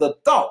having the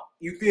thought.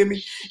 You feel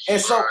me? And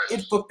so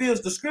it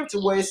fulfills the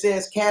scripture where it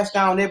says, cast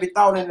down every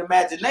thought and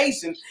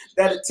imagination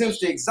that attempts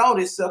to exalt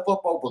itself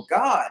up over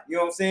God. You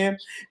know what I'm saying?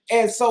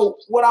 And so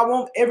what I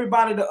want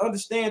everybody to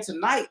understand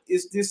tonight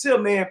is this here,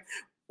 man.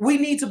 We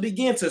need to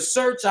begin to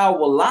search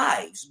our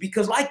lives,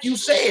 because like you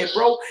said,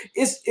 bro,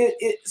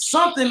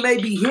 something may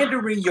be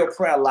hindering your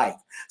prayer life.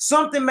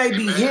 Something may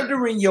be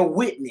hindering your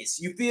witness.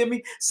 You feel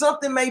me?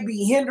 Something may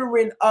be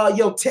hindering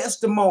your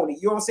testimony.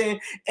 You know what I'm saying?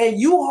 And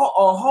you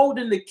are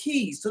holding the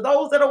keys. To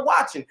those that are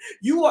watching,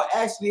 you are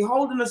actually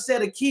holding a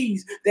set of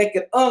keys that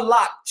can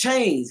unlock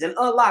chains and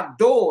unlock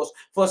doors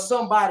for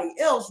somebody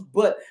else.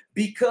 But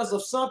because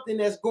of something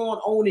that's going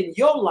on in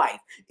your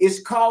life,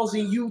 it's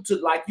causing you to,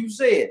 like you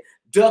said,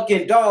 duck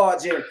and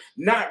dodge and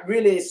not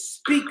really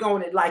speak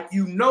on it like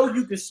you know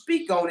you can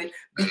speak on it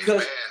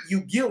because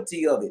you're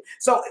guilty of it.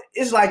 So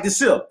it's like this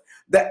here.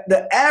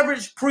 The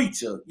average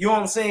preacher, you know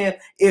what I'm saying?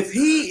 If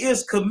he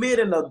is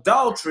committing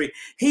adultery,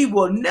 he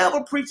will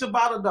never preach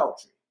about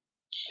adultery.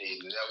 He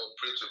never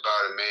preached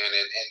about it, man,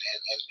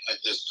 and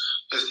his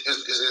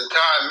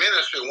entire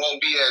ministry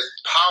won't be as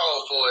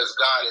powerful as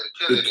God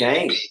intended it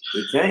to be.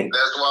 It can't.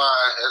 That's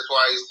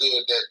why he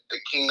said that the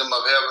kingdom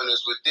of heaven is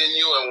within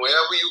you, and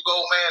wherever you go,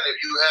 man, if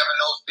you having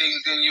those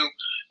things in you,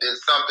 then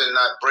something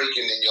not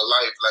breaking in your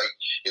life. Like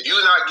if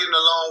you're not getting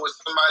along with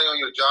somebody on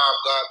your job,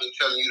 God been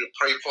telling you to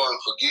pray for and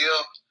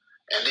forgive.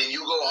 And then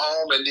you go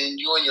home, and then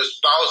you and your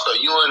spouse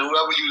or you and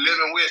whoever you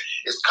living with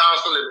is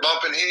constantly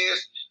bumping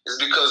heads. It's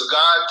because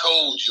God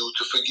told you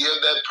to forgive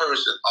that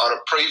person or to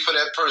pray for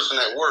that person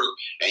at work,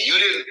 and you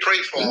didn't pray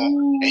for them,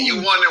 and you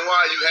wonder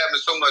why you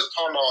having so much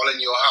turmoil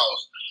in your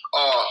house.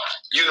 Or,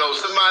 you know,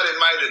 somebody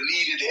might have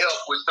needed help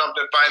with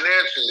something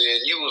financially,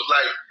 and you was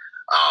like,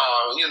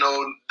 oh, you know,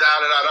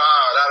 da-da-da-da.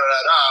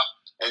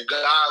 And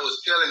God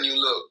was telling you,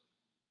 look,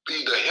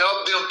 either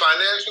help them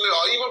financially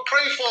or even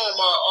pray for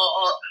them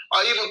or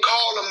even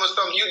call them or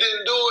something. You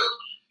didn't do it.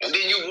 And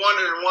then you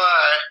wondering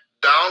why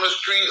down the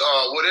street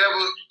or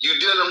whatever you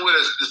dealing with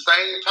is the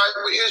same type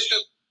of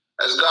issue.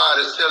 as God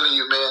is telling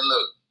you, man,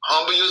 look,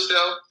 humble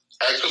yourself,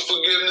 ask for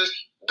forgiveness,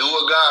 do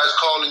what God's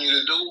calling you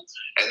to do,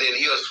 and then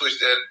He'll switch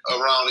that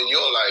around in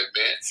your life,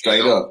 man.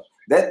 Straight up.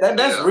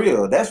 That's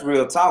real. That's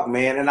real talk,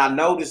 man. And I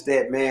noticed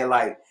that, man,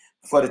 like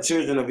for the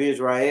children of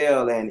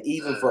Israel and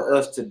even for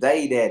us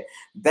today, that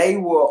they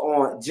were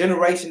on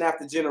generation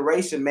after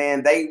generation,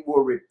 man, they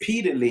were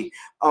repeatedly,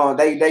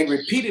 they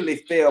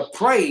repeatedly fell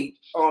prey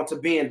to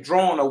being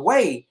drawn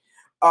away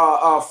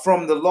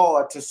from the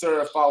Lord to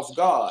serve false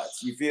gods.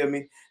 You feel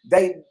me?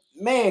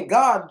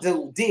 God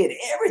did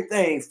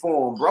everything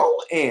for them, bro,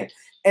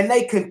 and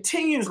they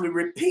continuously,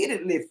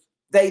 repeatedly,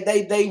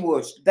 they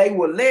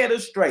were led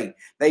astray.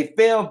 They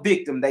fell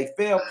victim. They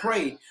fell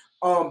prey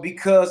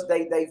because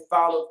they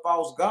followed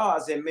false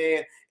gods. And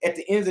man, at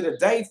the end of the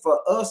day, for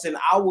us in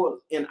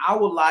our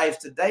lives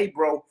today,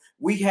 bro,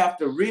 we have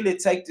to really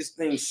take this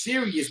thing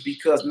serious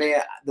because,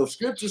 man, the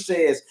scripture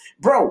says,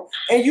 bro,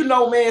 and you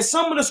know, man,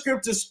 some of the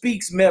scripture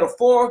speaks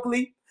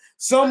metaphorically.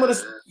 Some of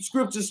the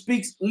scripture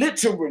speaks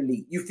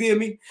literally. You feel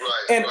me?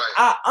 Right,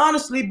 I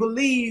honestly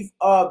believe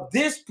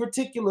this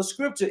particular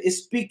scripture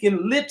is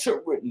speaking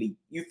literally.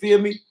 You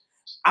feel me?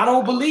 I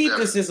don't believe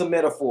this is a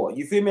metaphor.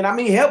 You feel me? I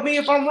mean, help me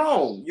if I'm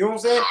wrong. You know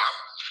what I'm saying?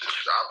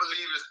 I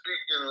believe it's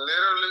speaking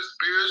literally,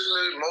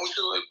 spiritually,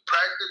 emotionally,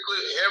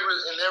 practically,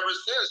 in every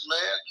sense,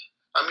 man.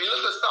 I mean,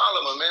 look at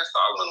Solomon, man.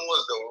 Solomon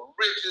was the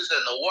richest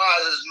and the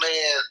wisest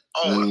man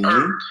on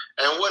earth.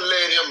 And what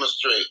led him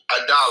astray?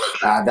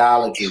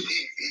 Idolatry.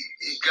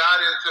 He got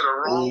into the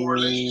wrong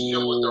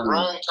relationship with the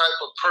wrong type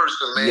of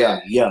person, man.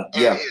 And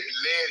it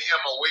led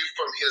him away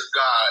from his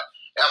God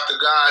after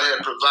God had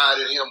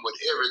provided him with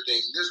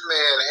everything. This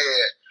man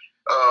had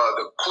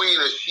the Queen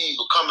of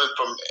Sheba coming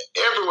from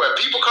everywhere.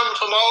 People coming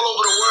from all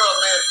over the world,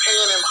 man,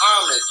 paying him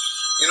homage.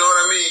 You know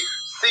what I mean?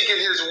 Seeking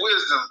his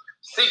wisdom.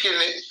 Seeking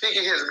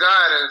his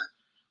guidance,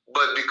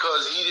 but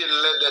because he didn't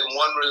let that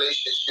one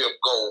relationship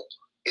go,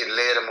 it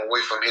led him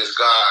away from his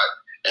God,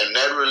 and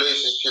that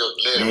relationship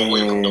led him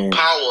away from the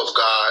power of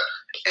God,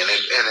 and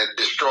it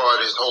destroyed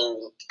his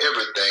whole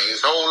everything,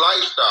 his whole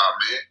lifestyle,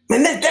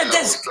 man.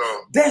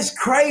 That's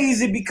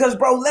crazy because,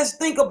 bro, let's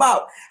think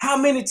about how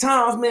many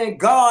times, man,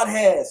 God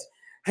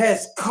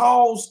has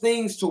caused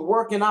things to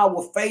work in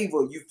our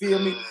favor. You feel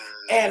me?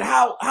 And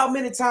how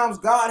many times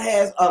God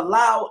has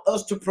allowed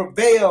us to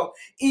prevail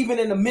even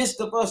in the midst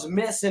of us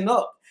messing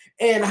up.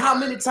 And how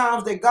many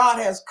times that God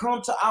has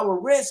come to our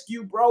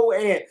rescue, bro.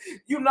 And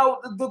you know,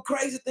 the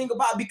crazy thing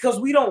about it, because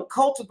we don't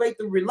cultivate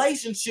the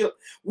relationship,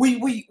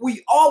 we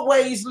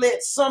always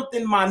let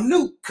something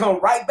minute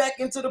come right back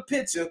into the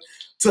picture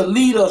to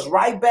lead us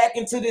right back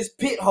into this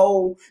pit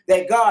hole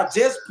that God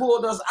just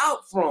pulled us out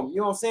from. You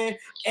know what I'm saying?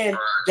 And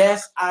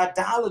that's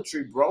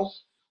idolatry, bro.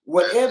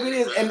 Whatever it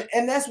is,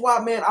 and that's why,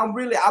 man, I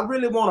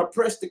really want to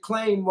press the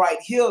claim right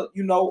here,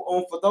 you know,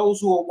 for those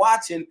who are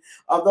watching,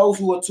 those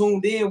who are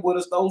tuned in with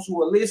us, those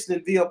who are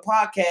listening via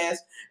podcast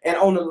and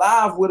on the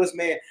live with us,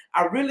 man.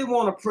 I really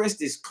want to press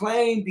this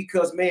claim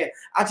because, man,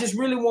 I just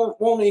really want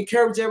to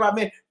encourage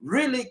everybody, man.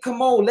 Really,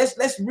 come on,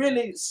 let's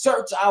really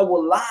search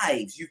our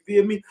lives. You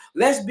feel me?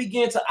 Let's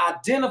begin to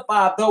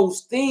identify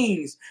those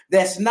things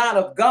that's not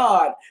of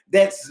God,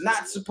 that's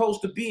not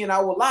supposed to be in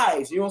our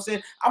lives. You know what I'm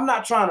saying? I'm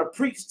not trying to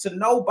preach to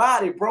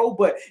nobody, bro,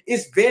 but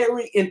it's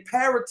very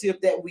imperative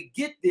that we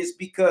get this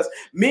because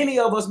many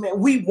of us, man,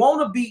 we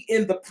want to be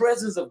in the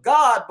presence of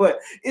God, but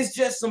it's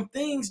just some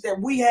things that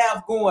we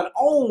have going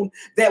on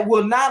that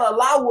will not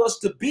allow us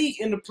to be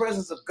in the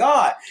presence of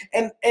God.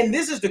 And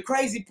this is the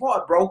crazy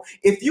part, bro.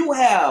 If you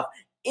have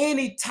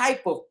any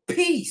type of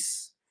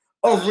peace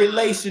of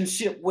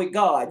relationship with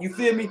God, you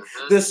feel me?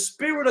 The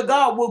Spirit of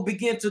God will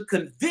begin to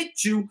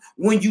convict you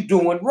when you're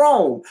doing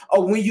wrong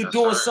or when you're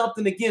doing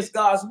something against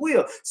God's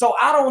will. So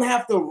I don't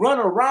have to run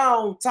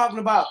around talking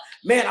about,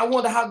 man, I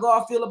wonder how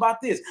God feel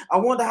about this. I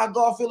wonder how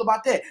God feel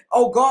about that.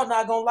 Oh, God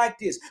not gonna like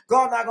this.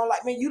 God not gonna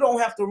like, man, you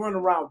don't have to run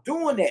around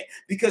doing that,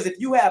 because if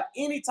you have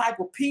any type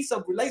of peace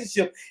of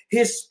relationship,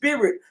 His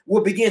Spirit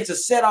will begin to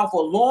set off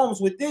alarms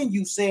within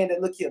you saying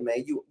that, look here,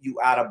 man, you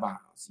out of bounds.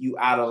 You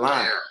out of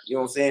line. You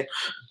know what I'm saying?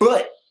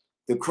 But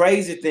the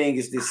crazy thing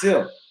is this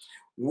here.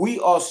 We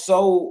are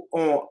so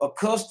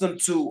accustomed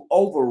to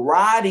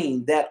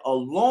overriding that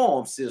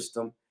alarm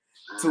system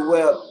to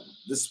where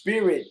the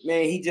Spirit,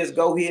 man, he just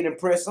go ahead and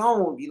press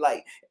on. Be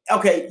like,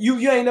 okay, you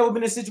ain't never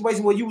been in a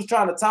situation where you was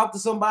trying to talk to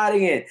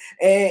somebody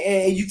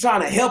and you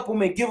trying to help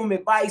them and give them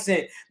advice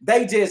and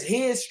they just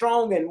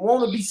headstrong and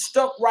want to be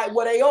stuck right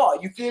where they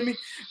are. You feel me?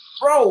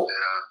 Bro,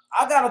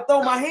 I got to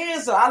throw my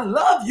hands up. I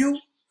love you.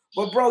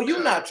 But, bro,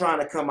 you're not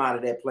trying to come out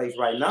of that place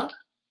right now.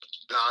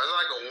 No, it's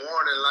like a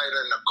warning light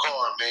in the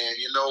car, man.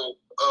 You know,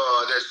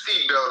 that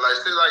seatbelt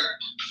light. It's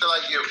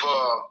like if,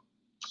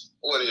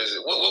 what is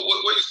it?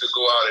 What used to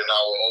go out in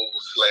our old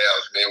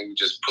slabs, man? We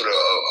just put a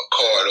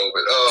card over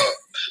it.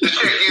 The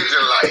check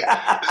engine light.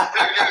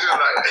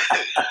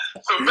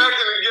 So back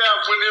in the gap,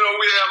 when, you know,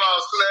 we have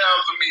our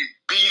slabs and we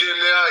beat in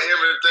there,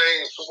 everything,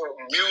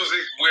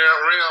 music,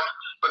 rim.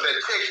 But that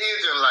check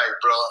engine light,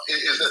 bro,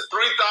 it's a $3,000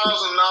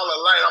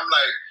 light. I'm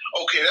like,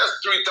 okay, that's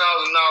 $3,000.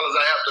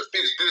 I have to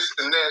fix this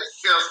and that,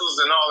 sensors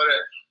and all of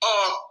that.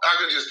 Or I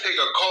can just take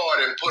a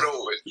card and put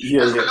over it.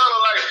 Yeah, that's kind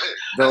of like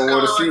Don't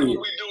want to see what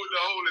it. we do with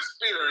the Holy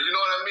Spirit. You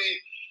know what I mean?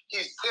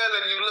 He's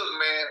telling you, look,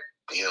 man,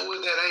 deal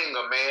with that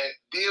anger, man.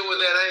 Deal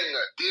with that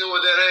anger. Deal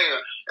with that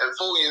anger. And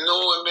before you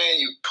know it, man,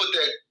 you put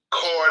that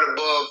card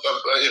above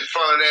in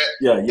front of that.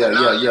 Yeah.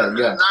 Now you done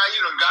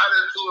got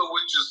into it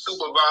with your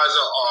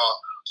supervisor or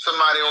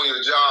somebody on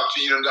your job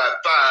till you done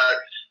got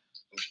fired.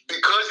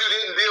 Because you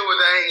didn't deal with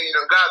that anger, you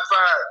done got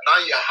fired. Now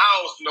your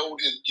house note,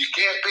 you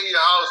can't pay your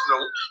house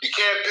note. You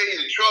can't pay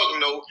your truck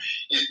note.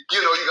 You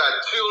know, you got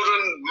children,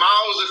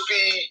 mouths to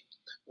feed,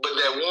 but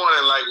that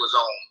warning light was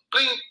on.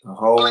 Blink. The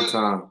whole blink,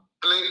 time.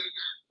 Blink.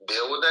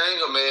 Deal with the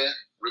anger, man.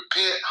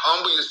 Repent,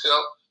 humble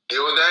yourself,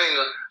 deal with the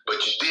anger, but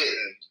you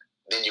didn't.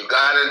 Then you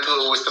got into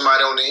it with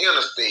somebody on the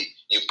interstate.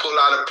 You pull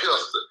out a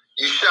pistol.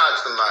 You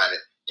shot somebody.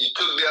 You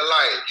took their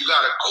life. You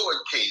got a court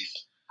case.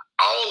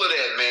 All of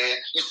that, man.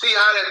 You see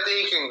how that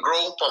thing can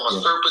grow from a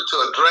serpent to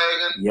a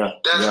dragon?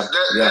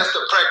 That's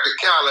the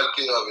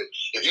practicality of it.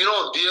 If you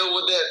don't deal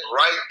with that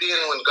right then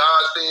when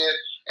God said,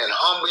 and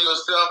humble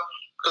yourself,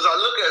 because I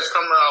look at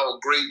some of our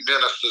great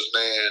ministers,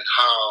 man,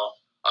 how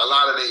a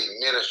lot of their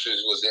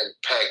ministries was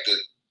impacted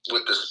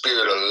with the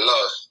spirit of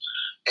lust.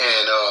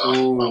 And I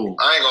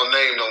ain't gonna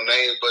name no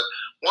names, but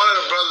one of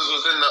the brothers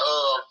was in the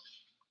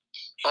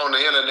on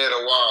the internet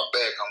a while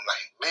back. I'm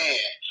like,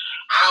 man,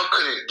 how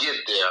could it get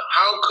there?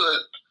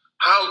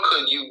 How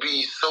could you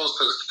be so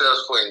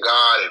successful in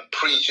God and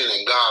preaching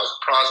and God's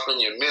prospering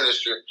your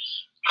ministry?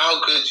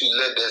 How could you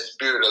let that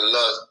spirit of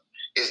lust?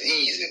 It's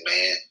easy,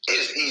 man.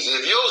 It's easy.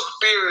 If your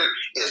spirit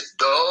is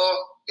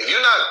dull, if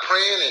you're not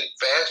praying and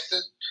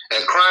fasting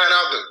and crying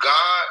out to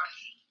God,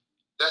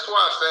 that's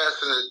why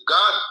fasting is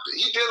God.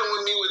 He's dealing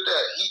with me with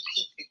that.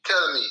 He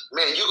telling me,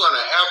 man, you're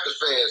gonna have to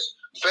fast.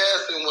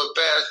 Fasting, what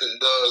fasting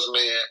does,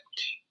 man,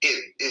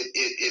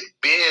 it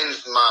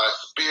bends my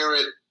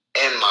spirit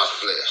and my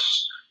flesh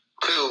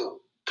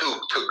to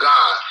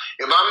God.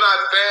 If I'm not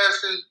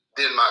fasting,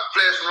 then my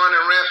flesh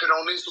running rampant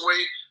on this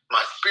way,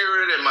 my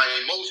spirit and my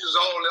emotions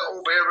all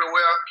over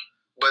everywhere.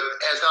 But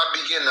as I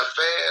begin to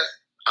fast,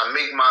 I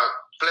make my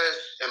flesh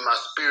and my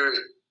spirit,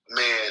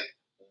 man,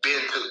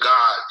 bend to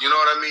God. You know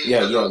what I mean?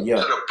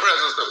 To the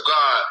presence of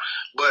God.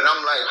 But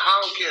I'm like,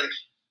 how can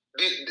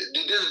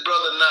did this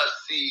brother not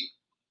see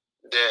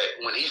that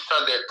when he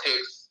saw that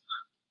text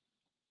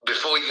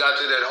before he got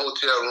to that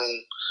hotel room?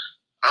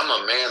 I'm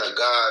a man of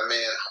God,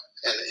 man,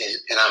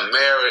 and I'm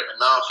married, and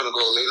now I'm finna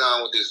go lay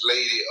down with this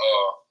lady.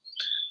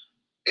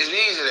 It's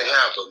easy to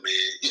happen,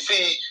 man. You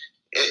see,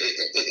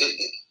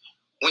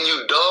 when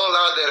you dull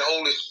out that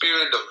Holy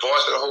Spirit, the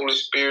voice of the Holy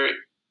Spirit,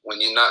 when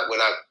you're not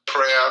without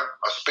prayer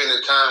or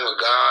spending time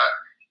with God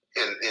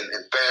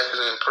and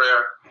fasting and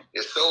prayer,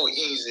 it's so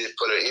easy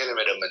for the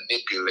enemy to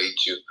manipulate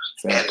you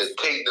and to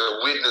take the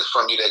witness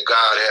from you that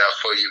God has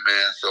for you,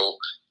 man. So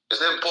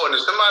it's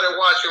important. If somebody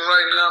watching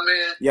right now,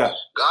 man,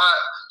 God,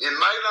 it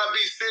might not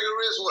be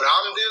cigarettes, what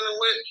I'm dealing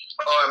with,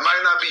 or it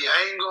might not be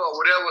anger or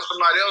whatever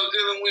somebody else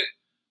dealing with,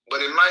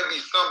 but it might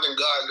be something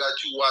God got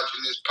you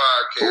watching this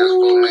podcast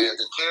for, man,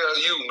 to tell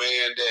you,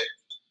 man, that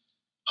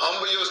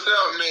humble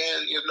yourself,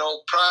 man. You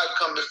know, pride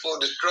come before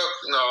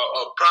destruction,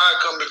 or pride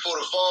come before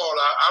the fall.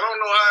 I don't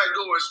know how it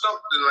goes. It's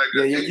something like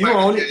that. You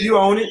own it.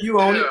 You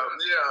own it.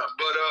 Yeah.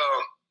 But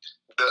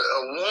the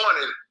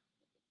warning,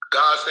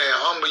 God saying,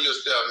 humble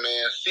yourself,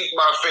 man. Seek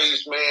my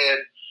face, man.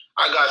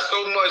 I got so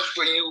much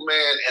for you,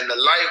 man. And the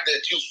life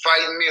that you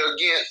fighting me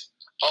against,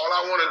 all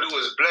I want to do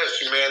is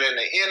bless you, man. And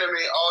the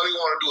enemy, all he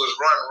want to do is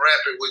run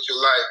rapid with your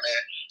life,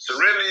 man.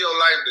 Surrender your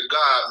life to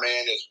God,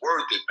 man. It's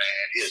worth it,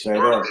 man. It's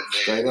worth it,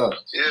 man. Straight up.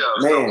 Yeah,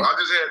 man. So I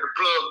just had to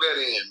plug that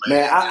in,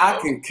 man. Man, I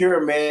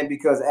concur, man,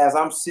 because as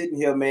I'm sitting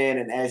here, man,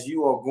 and as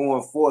you are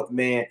going forth,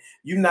 man,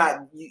 you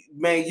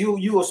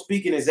are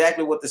speaking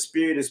exactly what the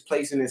Spirit is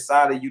placing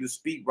inside of you to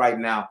speak right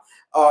now.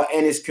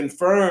 And it's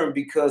confirmed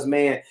because,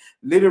 man,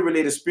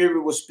 literally the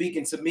Spirit was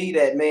speaking to me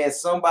that, man,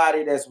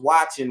 somebody that's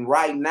watching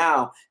right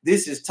now,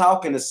 this is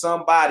talking to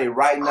somebody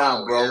right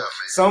now, bro. Yeah,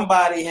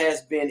 somebody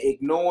has been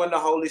ignoring the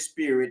Holy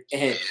Spirit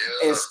and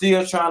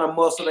still trying to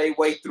muscle their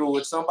way through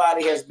it.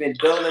 Somebody has been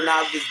dulling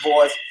out his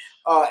voice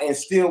and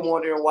still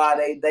wondering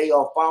why they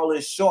are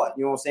falling short.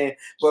 You know what I'm saying?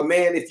 But,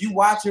 man, if you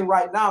watching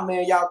right now,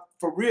 man, y'all,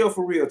 for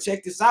real,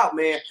 check this out,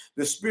 man.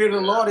 The Spirit of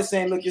the Lord is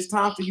saying, look, it's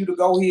time for you to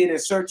go ahead and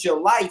search your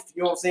life.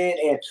 You know what I'm saying?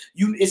 And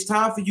it's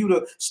time for you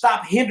to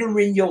stop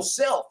hindering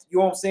yourself. You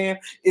know what I'm saying?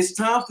 It's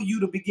time for you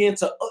to begin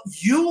to,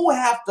 you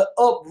have to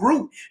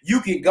uproot.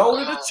 You can go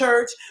to the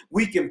church.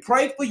 We can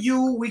pray for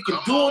you. We can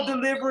do a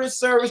deliverance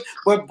service.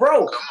 But,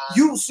 bro,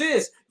 you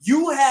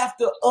have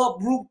to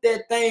uproot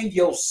that thing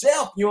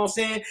yourself. You know what I'm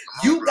saying?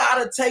 You got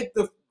to take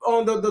the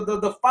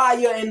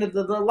fire and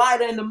the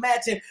lighter and the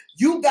match, and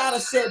you gotta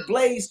set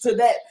blaze to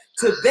that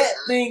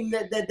thing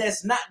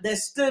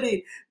that's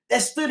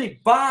studied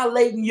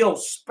violating your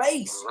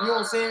space. You know what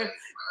I'm saying?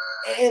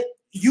 And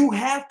you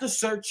have to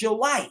search your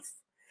life.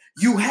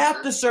 You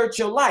have to search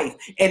your life,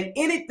 and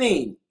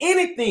anything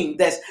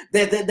that's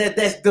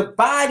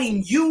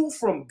dividing you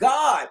from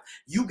God,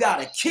 you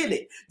gotta kill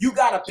it. You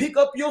gotta pick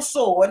up your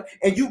sword,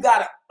 and you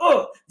gotta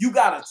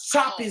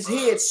chop his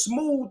head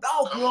smooth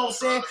off. You know what I'm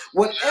saying?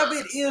 Whatever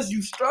it is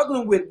you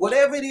struggling with,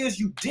 whatever it is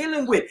you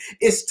dealing with,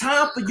 it's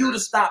time for you to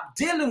stop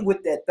dealing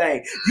with that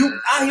thing.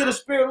 I hear the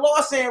Spirit of the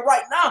Lord saying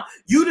right now,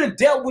 you done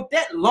dealt with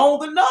that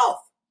long enough.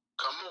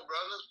 Come on,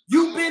 brother.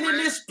 You've been in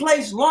this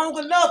place long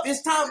enough.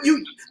 It's time.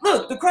 You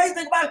look. The crazy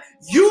thing about it,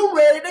 you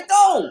ready to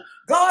go.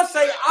 God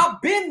say,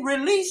 I've been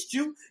released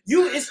you.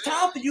 It's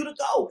time for you to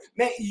go,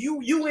 man.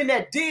 You in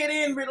that dead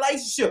end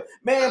relationship,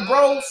 man,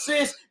 bro,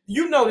 sis.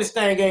 You know this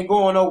thing ain't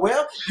going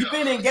nowhere. You've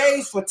been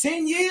engaged for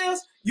 10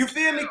 years. You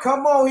feel me?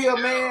 Come on here,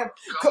 man.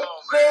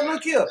 Man,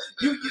 look here.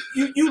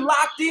 You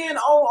locked in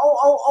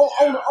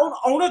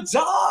on a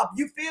job.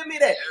 You feel me?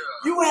 That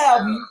you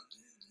have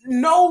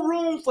no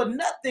room for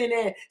nothing,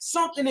 and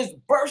something is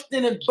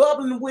bursting and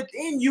bubbling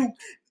within you,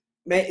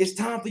 man. It's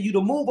time for you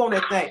to move on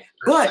that thing.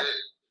 But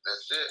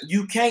that's it.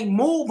 You can't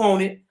move on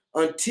it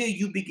until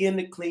you begin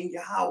to clean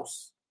your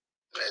house.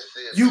 That's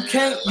it, you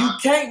man.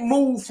 can't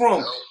move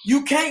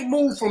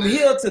from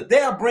here to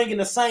there bringing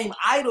the same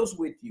idols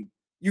with you.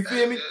 You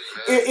feel me?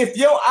 If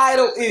your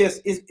idol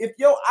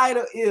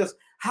is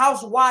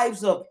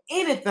housewives of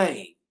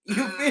anything,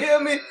 you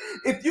feel me?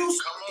 If you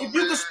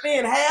could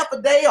spend half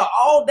a day or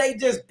all day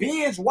just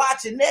binge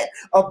watching that,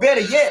 or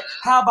better yet,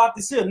 how about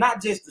this here?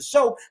 Not just the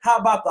show, how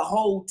about the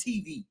whole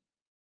TV?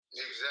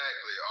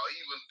 Exactly, or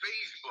even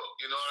Facebook.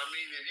 You know what I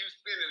mean? If you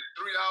spending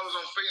 3 hours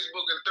on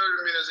Facebook and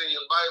 30 minutes in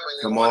your Bible, and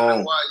you're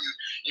wondering why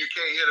you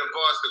can't hear the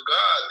voice of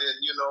God, then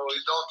it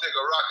don't take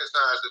a rocket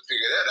science to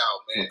figure that out,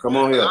 man. Come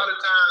on here. A lot of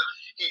times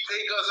he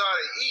take us out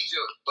of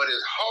Egypt, but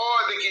it's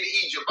hard to get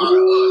Egypt out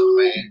of us,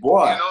 man.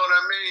 Boy. You know what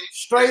I mean?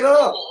 Straight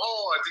up. It's so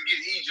hard to get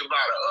Egypt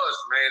out of us,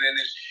 man.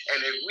 And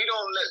if we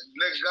don't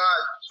let God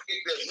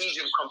take that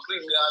Egypt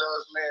completely out of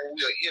us, man,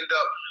 we'll end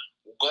up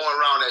going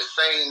around that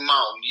same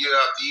mountain year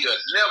after year,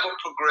 never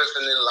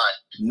progressing in life.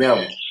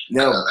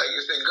 Never. Like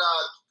you said,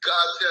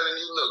 God telling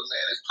you, look,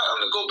 man, it's time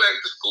to go back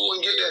to school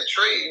and get that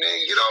trade, man.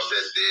 Get off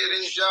that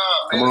dead-end job,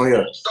 man. Come on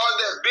here. Start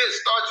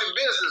your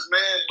business,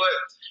 man. But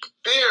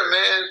fear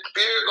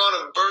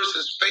gonna burst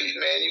his faith,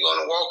 man. You're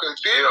gonna walk in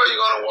fear, or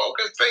you're gonna walk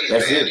in faith,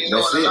 That's man. it. A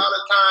lot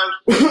of times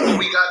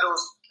we got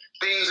those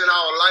things in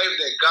our life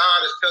that God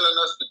is telling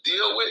us to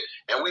deal with,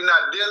 and we're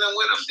not dealing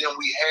with them, then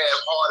we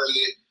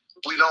half-heartedly.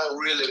 We don't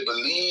really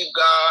believe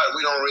God.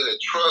 We don't really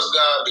trust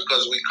God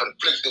because we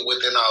conflicted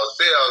within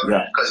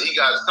ourselves. Because He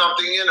got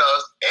something in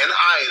us, an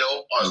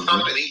idol, or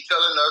something He's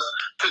telling us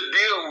to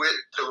deal with,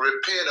 to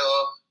repent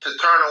of, to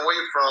turn away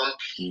from,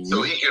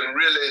 so He can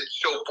really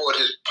show forth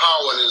His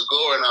power and His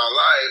glory in our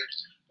life.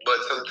 But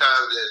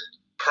sometimes that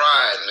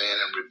pride, man,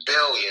 and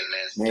rebellion,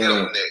 man,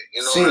 still there.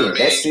 You know what I mean?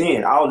 That's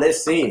sin. All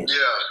that's sin.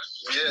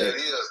 Yeah, it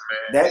is,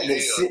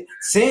 man.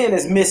 Sin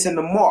is missing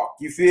the mark.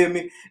 You feel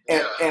me?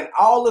 And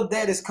all of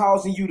that is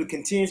causing you to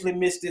continuously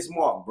miss this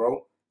mark,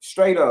 bro.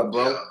 Straight up,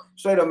 bro.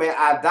 Straight up, man.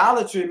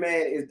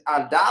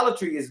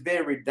 Idolatry is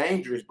very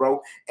dangerous,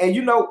 bro. And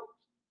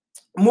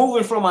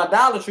moving from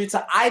idolatry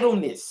to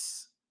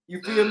idleness.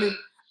 You feel me?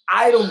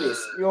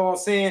 Idleness. You know what I'm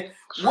saying?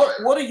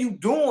 What are you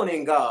doing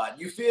in God?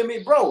 You feel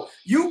me, bro?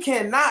 You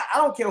cannot. I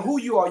don't care who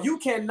you are. You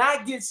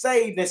cannot get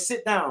saved and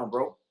sit down,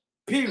 bro.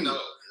 Period. No.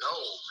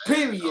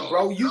 Period,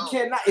 bro. You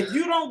cannot. If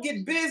you don't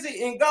get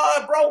busy in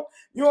God, bro,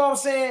 you know what I'm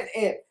saying?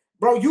 And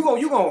bro, you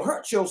gonna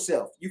hurt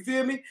yourself. You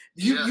feel me?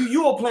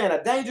 You are playing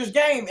a dangerous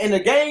game, and the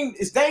game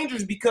is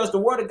dangerous because the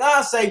word of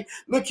God say,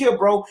 look here,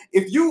 bro.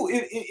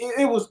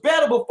 It was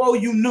better before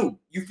you knew.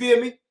 You feel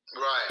me?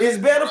 Right. It's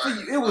better for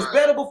you. It was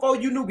better before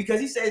you knew, because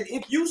He says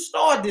if you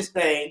start this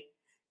thing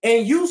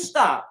and you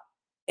stop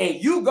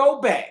and you go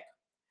back,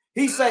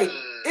 He say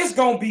it's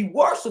gonna be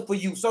worse for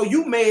you. So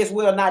you may as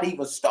well not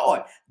even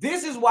start.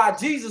 This is why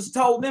Jesus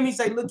told them. He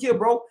said, "Look here,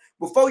 bro.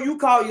 Before you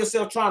call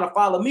yourself trying to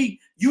follow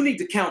me, you need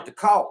to count the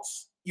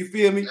cost." You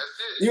feel me?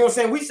 You know what I'm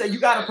saying? We say you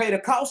got to pay the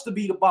cost to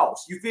be the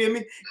boss. You feel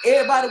me?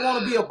 Everybody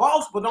want to be a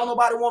boss, but don't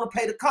nobody want to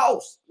pay the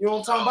cost. You know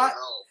what I'm talking about?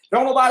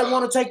 Don't nobody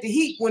want to take the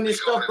heat when this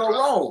stuff go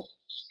wrong.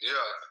 Yeah,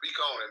 speak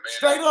on it, man.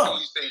 Straight up.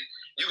 You say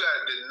you got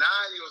to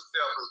deny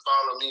yourself and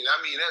follow me. I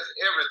mean, that's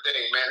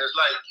everything, man. It's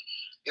like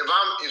if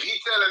He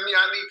telling me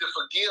I need to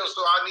forgive,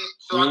 so I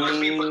can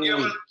be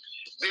forgiven,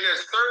 then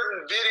there's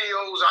certain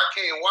videos I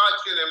can't watch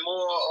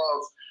anymore of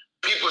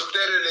people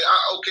steadily.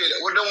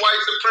 What them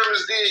white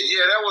supremacists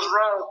did, that was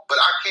wrong,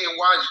 but I can't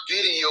watch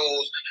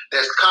videos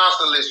that's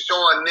constantly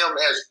showing them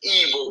as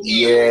evil.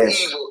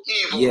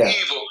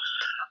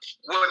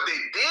 What they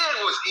did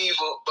was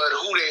evil, but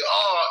who they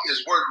are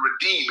is worth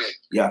redeeming.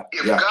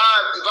 If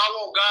I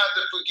want God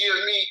to forgive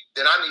me,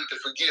 then I need to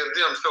forgive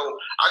them. So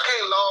I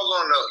can't log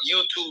on to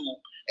YouTube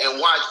and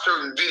watch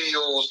certain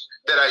videos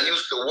that I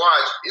used to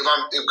watch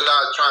if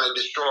God's trying to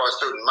destroy a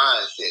certain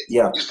mindset.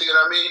 You see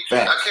what I mean?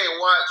 I can't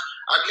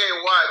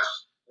watch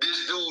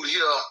this dude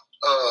here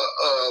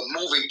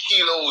moving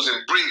kilos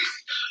and bricks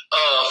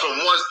from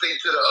one state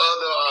to the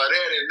other, or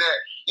that and that.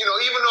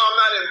 even though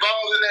I'm not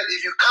involved in that,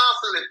 if you're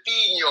constantly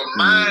feeding your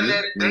mind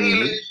that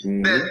daily,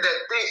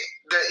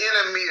 the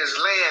enemy is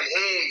laying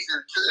eggs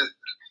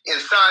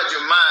inside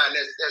your mind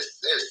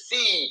as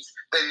seeds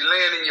that he's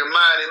laying in your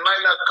mind. It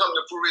might not come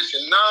to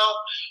fruition now,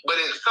 but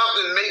if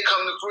something may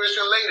come to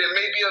fruition later, it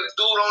may be a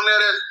dude on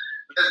there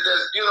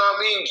that's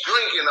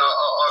drinking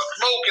or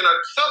smoking or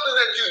something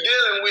that you're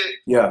dealing with.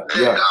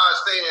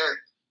 God's saying,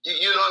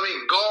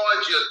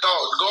 guard your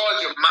thoughts,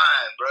 guard your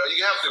mind, bro.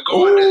 You have to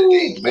guard that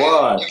thing,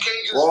 man. You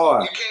can't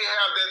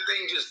have that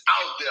thing just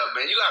out there,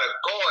 man. You gotta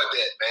guard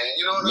that, man.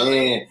 You know what I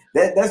mean?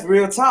 That's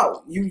real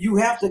talk. You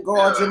have to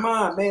guard your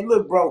mind, man.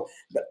 Look, bro,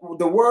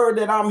 the word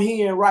that I'm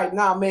hearing right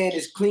now, man,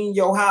 is clean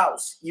your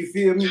house. You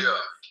feel me?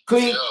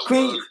 Clean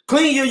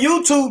your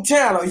YouTube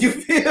channel. You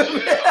feel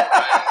me?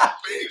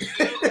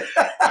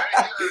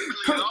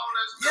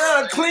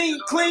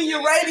 Clean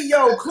your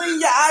radio, clean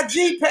your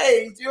IG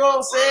page. You know what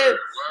I'm saying?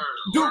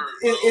 Dude,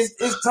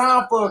 it's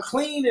time for a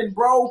cleaning,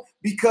 bro.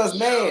 Because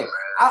man,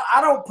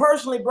 I don't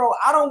personally, bro.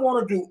 I don't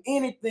want to do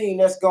anything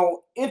that's gonna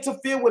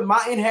interfere with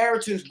my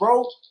inheritance,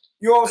 bro.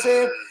 You know what I'm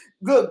saying?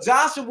 Good,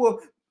 Joshua.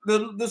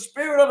 The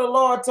Spirit of the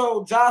Lord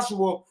told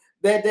Joshua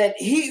that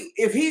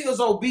if he was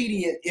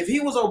obedient,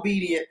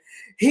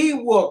 he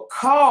will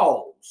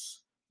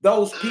cause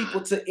those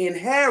people to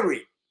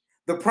inherit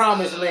the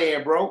promised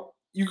land, bro.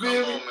 You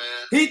feel me?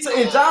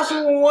 In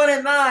Joshua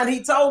 1:9,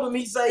 he told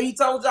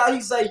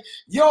y'all,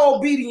 your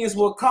obedience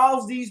will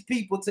cause these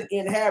people to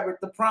inherit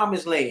the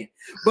promised land.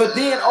 But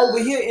then over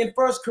here in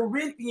 1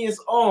 Corinthians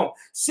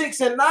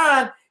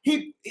 6:9,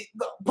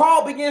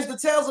 Paul begins to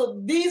tell us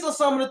these are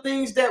some of the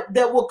things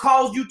that will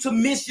cause you to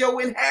miss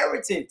your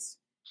inheritance.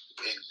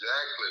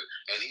 Exactly.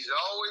 And he's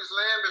always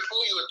laying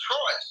before you a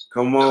choice.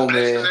 Come on,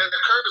 man. And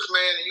the curse,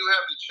 man, and you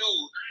have to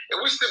choose.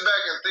 And we sit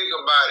back and think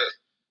about it.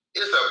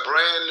 It's a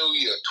brand new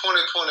year,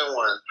 2021.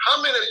 How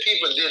many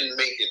people didn't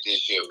make it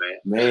this year,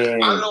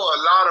 man? I know a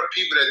lot of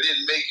people that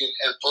didn't make it,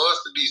 and for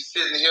us to be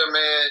sitting here,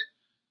 man,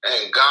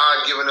 and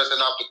God giving us an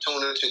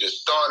opportunity to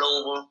start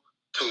over,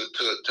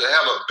 to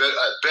have a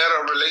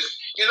better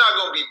relationship. You're not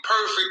gonna be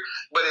perfect,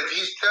 but if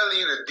He's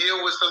telling you to deal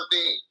with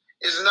something,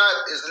 it's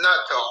not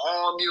to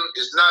harm you.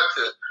 It's not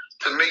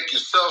to make you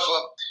suffer.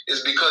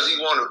 It's because He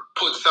want to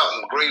put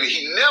something greater.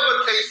 He never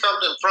takes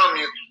something from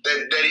you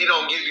that He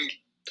don't give you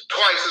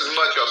twice as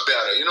much or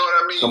better. You know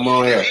what I mean? Come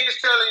on, if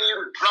He's telling you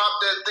to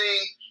drop that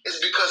thing, it's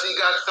because He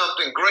got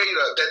something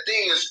greater. That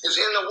thing is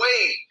in the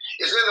way.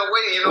 It's in the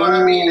way. You know what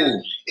I mean?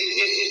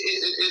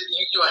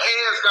 Your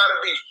hands got to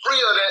be free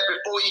of that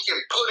before He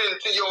can put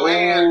into your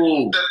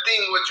hand the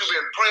thing what you've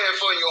been praying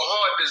for in your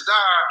heart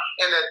desire,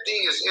 and that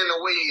thing is in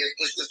the way.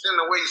 It's in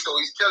the way. So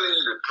He's telling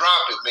you to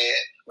drop it, man.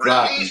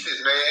 Release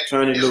it, man.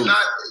 Turn it loose.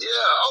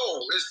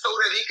 It's so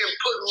that He can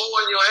put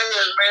more in your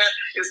hands, man.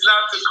 It's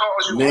not to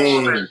cause you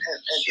harm and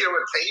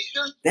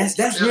irritation.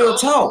 That's real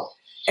talk.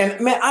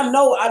 And man,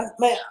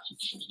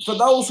 for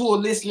those who are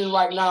listening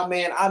right now,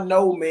 man, I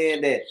know,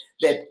 man, that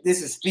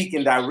this is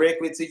speaking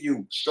directly to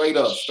you. Straight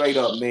up,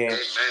 man. Amen.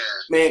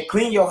 Man,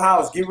 clean your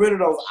house, get rid of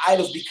those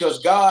idols, because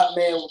God,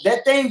 man,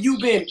 that thing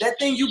you've been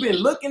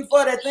looking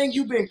for, that thing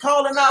you've been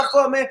calling out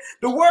for, man.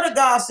 The word of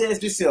God says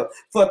this here: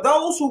 for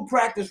those who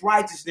practice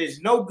righteousness,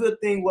 no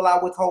good thing will I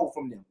withhold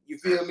from them. You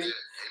feel me? Amen.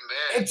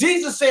 And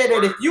Jesus said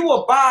that if you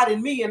abide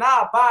in me and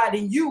I abide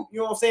in you, you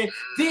know what I'm saying,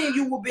 then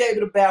you will be able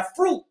to bear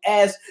fruit,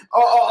 as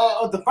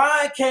the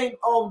vine can't,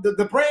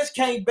 the branch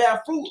can't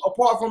bear fruit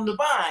apart from the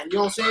vine. You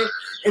know what I'm saying?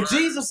 And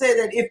Jesus said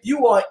that if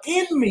you are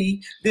in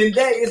me, then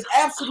there is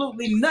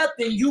absolutely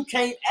nothing you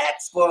can't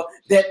ask for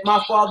that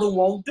my Father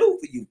won't do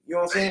for you. You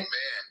know what I'm saying?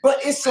 But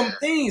it's some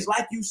things,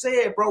 like you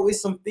said, bro,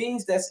 it's some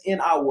things that's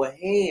in our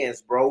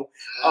hands, bro.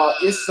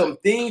 It's some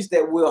things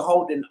that we're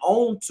holding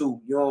on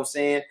to, you know what I'm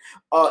saying?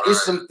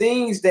 It's some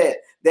things that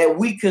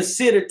we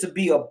consider to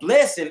be a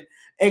blessing.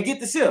 And get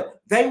this here,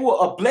 they were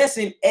a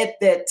blessing at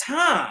that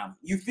time.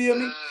 You feel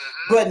me?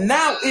 But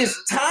now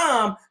it's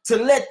time to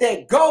let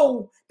that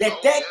go, that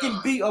can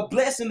be a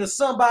blessing to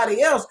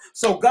somebody else,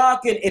 so God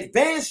can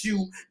advance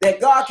you,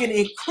 that God can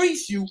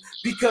increase you,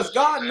 because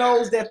God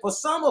knows that for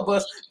some of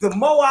us, the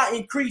more I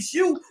increase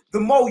you, the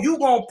more you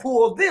gonna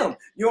pull them.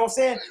 You know what I'm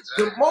saying?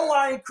 The more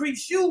I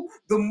increase you,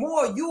 the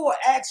more you are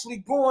actually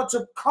going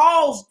to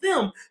cause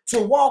them to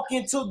walk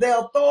into their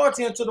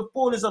authority, into the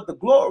fullness of the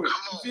glory.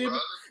 You feel me?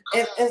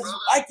 And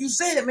like you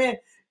said, man,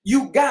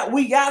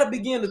 we got to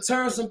begin to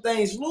turn some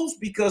things loose,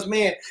 because,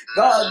 man,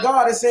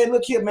 God is saying,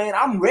 look here, man,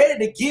 I'm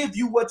ready to give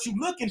you what you're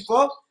looking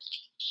for.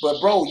 But,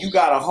 bro, you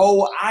got a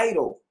whole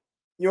idol.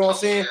 You know what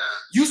I'm saying?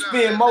 You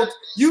spend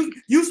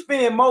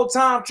more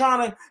time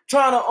trying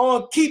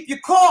to keep your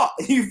car,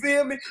 you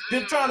feel me,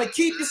 than trying to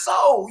keep your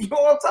soul. You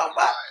know what I'm talking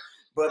about?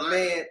 But,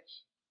 man,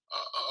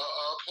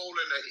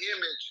 upholding the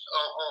image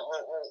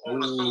on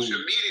the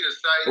social media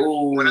site,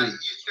 when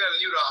he's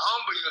telling you to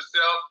humble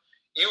yourself,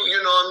 you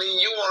know what I mean?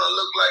 You want to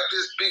look like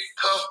this big,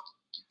 tough,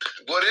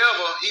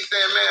 whatever. He's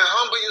saying, man,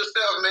 humble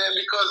yourself, man,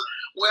 because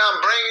where I'm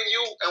bringing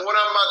you and what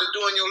I'm about to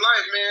do in your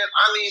life, man,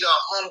 I need a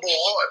humble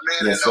heart,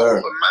 man, and an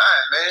open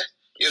mind, man.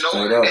 You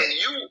know, and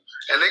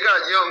And they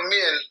got young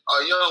men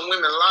or young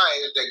women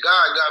lives that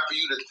God got for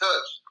you to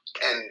touch.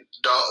 And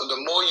the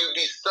more you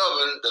be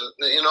stubborn,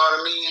 you know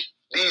what I mean?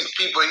 These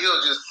people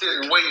he'll just sit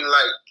and waiting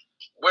like,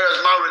 where's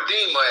my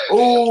Redeemer at?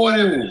 Oh, what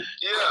if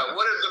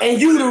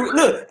and you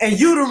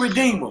the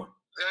Redeemer.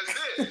 That's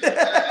it.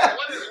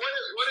 What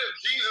if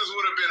Jesus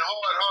would have been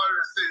hard-hearted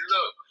and said,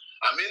 look,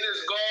 I'm in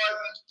this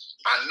garden.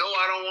 I know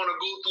I don't want to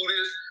go through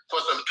this for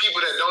some people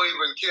that don't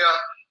even care.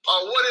 Or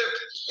what if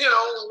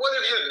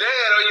your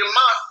dad or your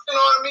mom, you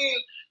know what I mean?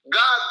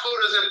 God put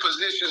us in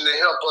position to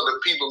help other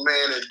people,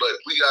 man, but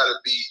we got to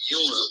be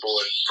usable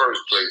in the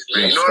first place,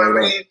 man. You know what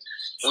I mean?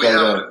 We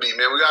have to be,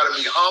 man. We got to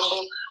be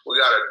humble. We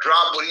got to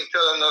drop what he's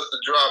telling us to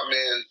drop,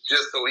 man,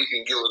 just so he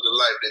can give us the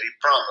life that he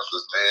promised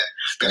us, man.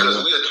 Because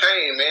we a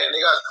chain, man. They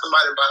got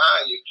somebody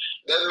behind you.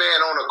 That man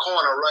on the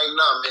corner right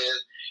now, man,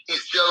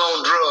 he's still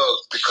on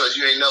drugs because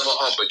you ain't never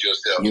humbled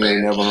yourself,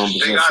 man.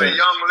 They got a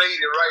young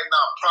lady right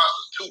now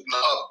prostituting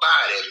her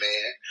body,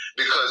 man,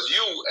 because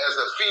you, as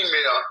a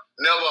female,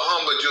 never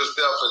humbled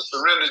yourself and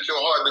surrendered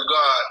your heart to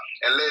God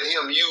and let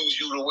him use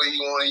you the way he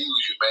want to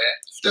use you, man.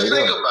 Just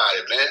think about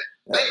it, man.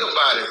 Think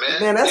about it, man.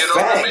 Man, that's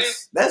facts. I mean?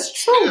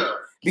 That's true. Yeah.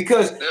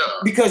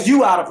 Because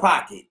you out of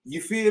pocket.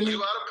 You feel me? You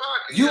out of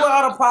pocket. You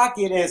out of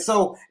pocket, and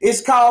so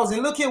it's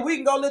causing. Look here, we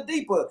can go a little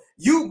deeper.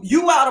 You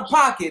out of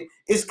pocket.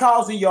 It's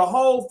causing your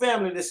whole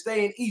family to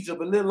stay in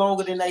Egypt a little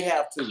longer than they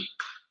have to. Come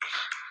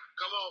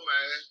on,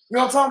 man. You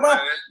know what I'm talking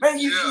about? Man,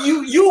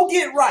 you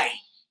get right.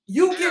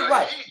 You get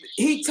right.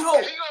 He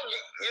told.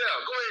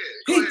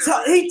 Go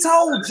ahead. He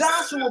told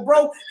Joshua,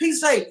 bro. He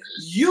said,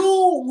 "You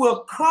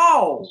will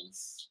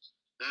cause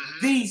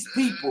these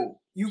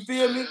people." You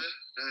feel me? You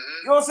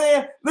know what I'm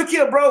saying? Look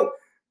here, bro.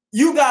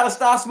 You gotta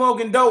stop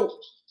smoking dope.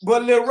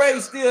 But Lil Ray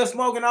still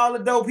smoking all the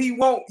dope he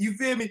want. You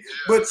feel me?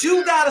 But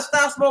you gotta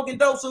stop smoking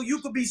dope so you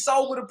could be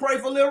sober to pray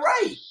for Lil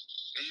Ray. Yeah,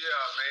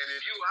 man.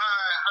 If you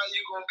high, how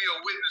you gonna be a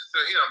witness to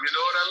him? You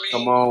know what I mean?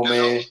 Come on,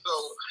 man.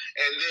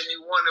 And then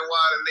you wonder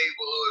why the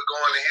neighborhood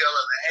going to hell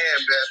in a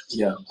handbasket.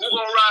 Yeah. Who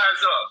gonna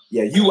rise up?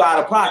 Yeah, you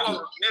out of pocket. Who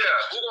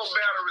gonna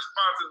bear the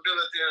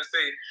responsibility and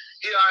say,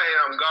 here I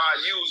am, God,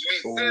 use me,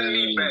 send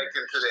me back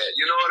into that.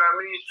 You know what I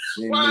mean?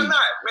 Why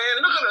not, man?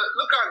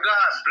 Look how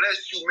God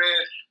blessed you,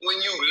 man. When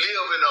you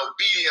live an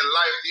obedient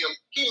life to him,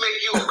 he make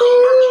you a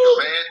commercial,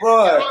 man.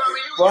 Boy, you know what I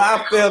mean? Boy, I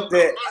felt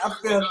that. I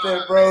felt that,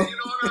 bro. Man. You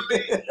know what I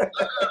mean?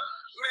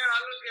 Man, I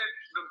look at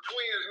the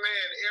twins,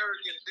 man,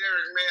 Eric and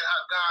Derek, man,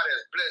 how God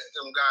has blessed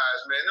them guys,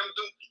 man.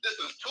 This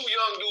is two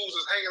young dudes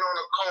that's hanging on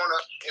the corner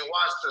in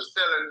Washington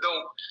selling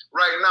dope.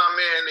 Right now,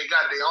 man, they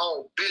got their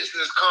own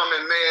business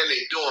coming, man.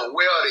 They doing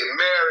well. They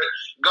married.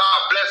 God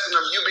blessing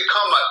them. You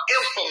become an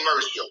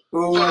infomercial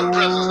for the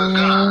presence of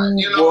God.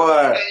 You know?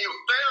 Boy. And your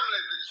family,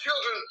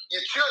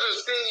 your children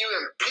seeing you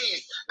in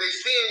peace. They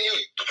seeing you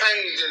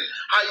change and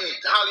how you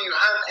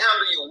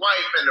handle your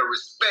wife and the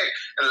respect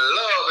and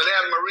love and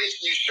admiration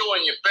you show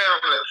in your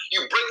family.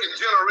 You break a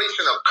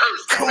generation of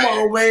curses. Come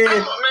on, man.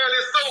 Come on, man.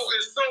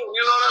 It's so,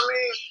 you know what I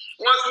mean?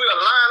 Once we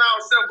align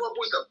ourselves up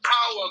with the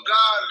power of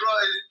God, bro,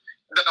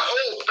 the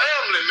whole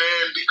family,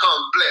 man,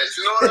 becomes blessed.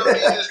 You know what I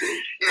mean?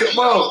 If you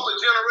go for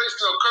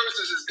generational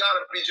curses, it's got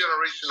to be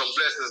generational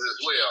blessings as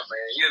well,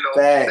 man. You know,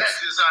 that's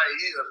just how it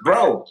is,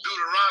 bro.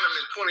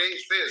 Deuteronomy 28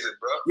 says it,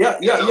 bro.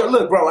 Yeah.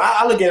 Look, bro,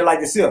 I look at it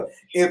like this here.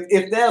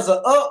 If there's a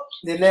up,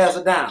 then there's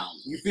a down.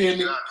 You feel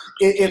me?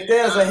 If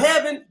there's a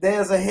heaven,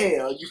 there's a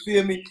hell. You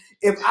feel me?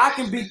 If I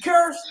can be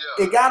cursed,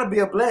 it got to be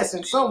a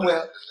blessing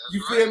somewhere.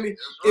 You feel me?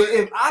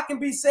 If I can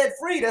be set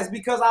free, that's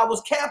because I was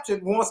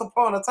captured once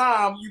upon a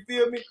time. You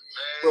feel me?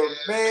 But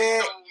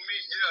man,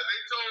 they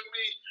told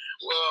me,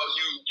 well,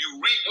 you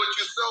reap what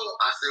you sow.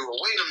 I said, well,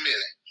 wait a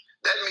minute.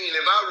 That means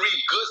if I reap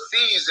good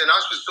seeds, then I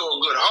should sow a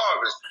good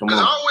harvest.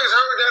 Because I always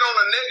heard that on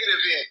the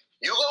negative end.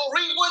 You gonna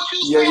reap what you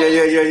sow.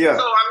 Yeah.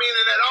 So I mean,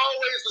 and that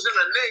always was in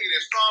the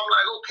negative. So I'm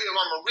like, okay, if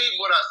I'm gonna reap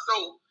what I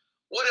sow,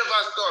 what if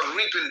I start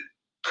reaping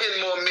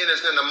 10 more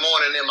minutes in the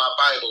morning in my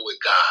Bible with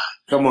God?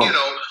 Come on. You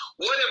know,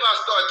 what if I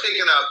start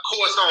taking a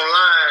course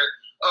online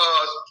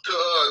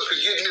to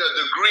get me a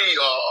degree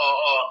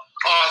or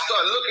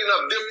start looking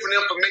up different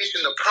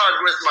information to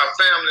progress my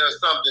family or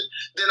something?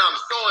 Then I'm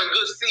sowing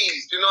good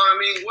seeds. You know what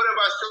I mean? What if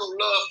I show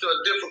love to a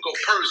difficult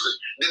person?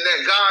 Then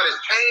that God is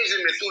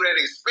changing me through that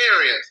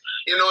experience.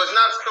 You know, it's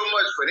not so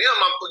much for them.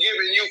 I'm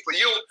forgiving you for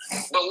you.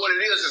 But what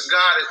it is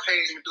God is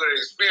changing me through that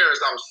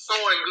experience. I'm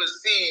sowing good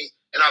seeds.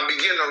 And I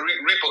begin to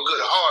reap a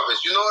good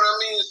harvest. You know what I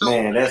mean? So,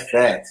 man, that's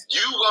facts.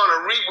 You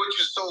gonna reap what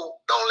you sow.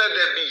 Don't let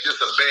that be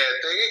just a bad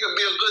thing. It can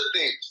be a good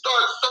thing.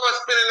 Start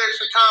spending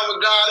extra time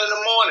with God in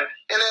the morning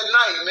and at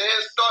night, man.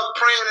 Start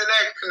praying and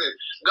asking it.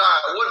 God,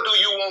 what do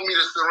you want me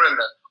to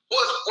surrender?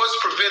 What's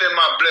preventing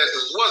my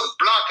blessings? What's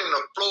blocking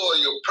the flow of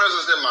your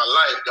presence in my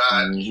life,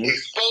 God?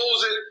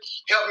 Expose it.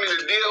 Help me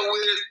to deal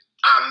with it.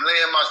 I'm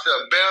laying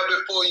myself bare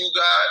before you,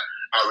 God.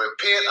 I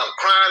repent. I'm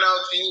crying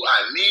out to you. I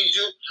need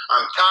you.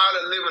 I'm tired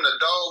of living a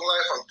dog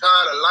life. I'm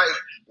tired of life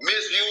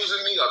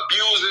misusing me,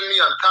 abusing me.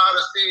 I'm tired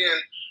of seeing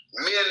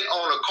men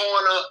on the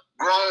corner,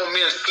 grown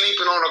men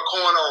sleeping on the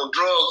corner on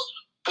drugs,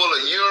 full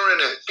of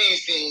urine and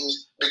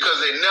feces because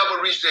they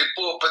never reach their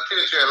full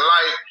potential in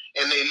life,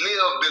 and they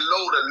live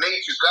below the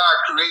nature God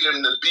created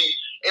them to be.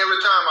 Every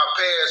time I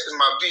pass in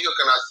my vehicle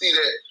and I see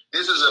that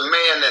this is a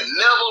man that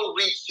never not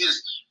only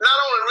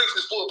reached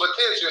his full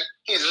potential,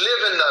 he's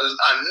living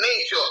a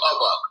nature of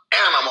an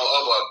animal,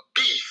 of a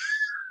beast,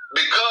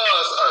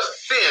 because of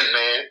sin,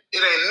 man. It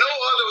ain't no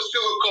other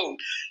sugarcoat.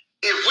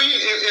 If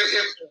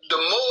the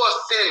more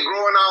sin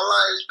grow in our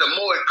lives, the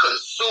more it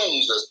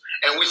consumes us,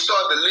 and we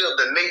start to live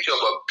the nature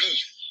of a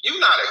beast. You're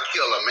not a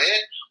killer, man.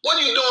 What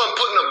are you doing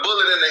putting a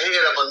bullet in the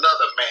head of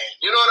another man?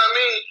 You know what I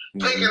mean?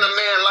 Taking a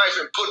man's life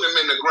and putting him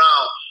in the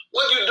ground.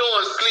 What are you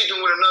doing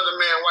sleeping with another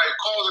man's wife,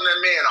 causing that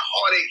man a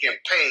heartache and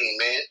pain,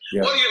 man?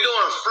 Yeah. What are you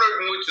doing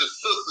flirting with your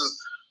sister's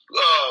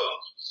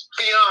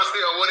fiance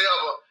or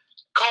whatever,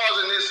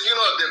 causing this,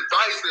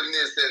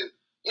 divisiveness and,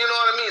 you know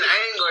what I mean,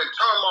 anger and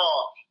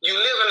turmoil? You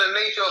live in the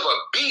nature of a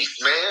beast,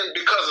 man,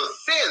 because of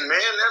sin,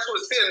 man. That's what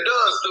sin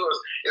does to us.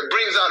 It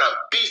brings out a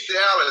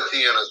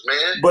bestiality in us,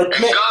 man.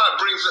 And God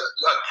brings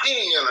a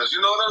king in us, you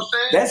know what I'm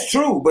saying? That's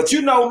true. But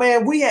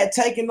man, we had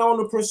taken on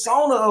the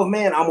persona of,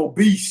 man, I'm a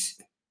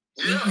beast.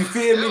 Yeah. You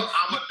feel me?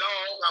 I'm a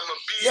dog, I'm a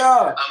beast.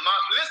 Yeah.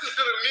 Listen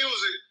to the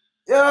music.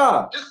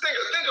 Yeah. Just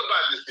think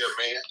about this here,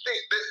 man.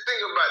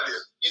 Think about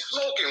this. You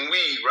smoking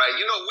weed, right?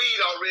 You know, weed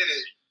already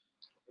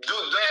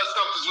does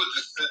something with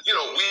the,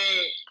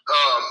 weed,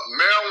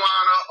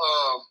 marijuana,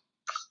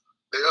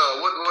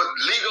 what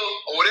legal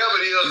or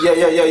whatever it is.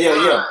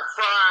 Yeah.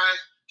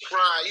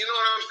 Fry. You know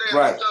what I'm saying?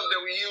 Right. The stuff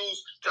that we use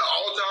to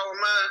alter our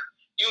mind.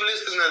 You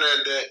listen to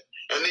that,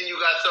 and then you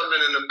got something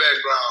in the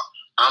background.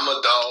 I'm a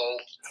dog.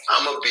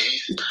 I'm a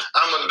beast.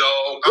 I'm a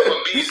dog. I'm a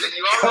beast. And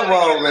you already come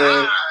on,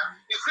 man.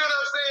 You see what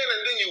I'm saying?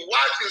 And then you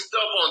watching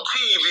stuff on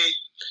TV.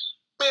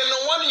 Man, no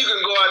wonder you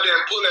can go out there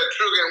and pull that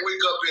trigger and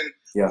wake up and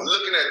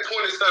looking at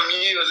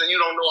 20-something years and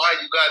you don't know how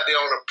you got there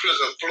on the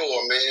prison floor,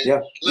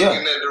 man.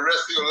 Looking at the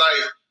rest of your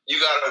life, you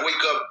got to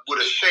wake up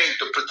with a shank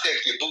to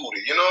protect your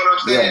booty. You know what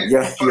I'm saying?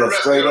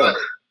 Straight up.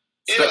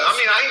 Yeah, I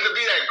mean, I hate to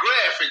be that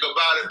graphic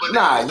about it, but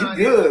you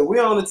good.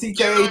 We're on the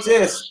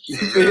TKHS.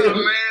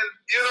 Man.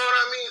 You know what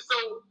I mean?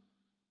 So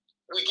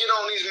we get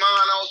on these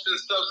mind-altering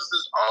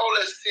substances, all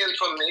that sin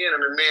from the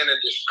enemy, man,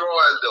 that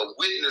destroys the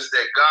witness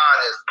that God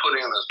has put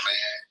in us,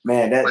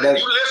 man. Man, but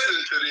if you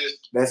listen to this,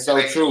 that's so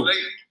true.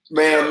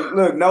 Man,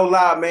 look, no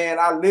lie, man.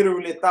 I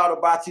literally thought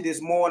about you this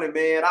morning,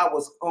 man. I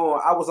was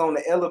on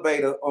the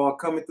elevator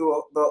coming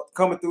through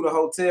the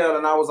hotel,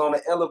 and I was on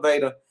the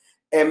elevator,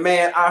 and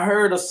man, I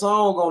heard a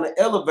song on the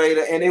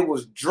elevator, and it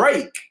was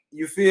Drake.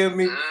 You feel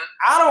me?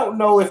 I don't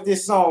know if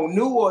this song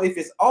new or if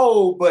it's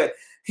old, but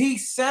he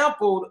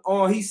sampled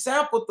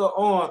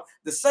the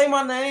Say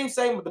My Name,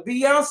 the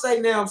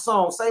Beyonce damn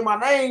song, Say My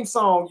Name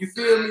song. You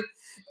feel me?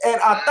 And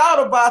I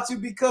thought about you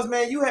because,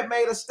 man, you had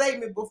made a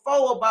statement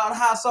before about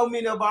how so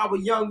many of our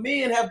young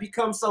men have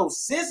become so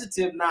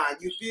sensitive now.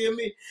 You feel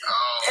me?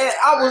 And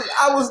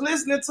I was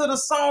listening to the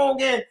song,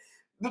 and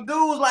the dude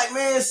was like,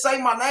 man, say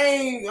my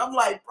name. I'm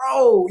like,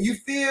 bro, you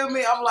feel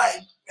me? I'm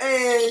like, man,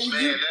 that ain't even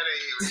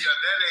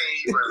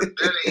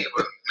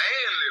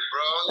manly,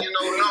 bro. You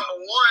know, number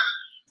one,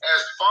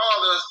 as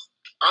fathers,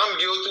 I'm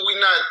guilty. We're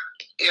not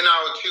in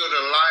our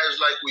children's lives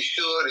like we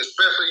should,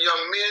 especially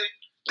young men.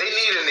 They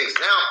need an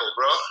example,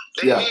 bro.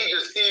 They need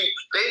to see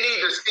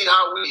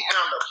how we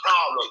handle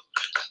problems.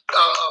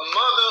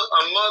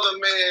 A mother,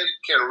 man,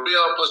 can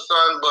rear up a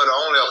son, but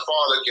only a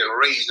father can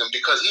raise him,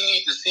 because he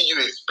needs to see you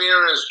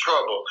experience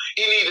trouble.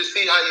 He needs to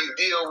see how you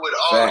deal with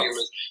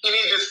arguments. He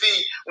needs to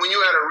see when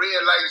you're at a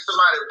red light,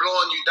 somebody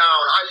blowing you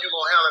down, how you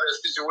gonna handle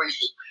that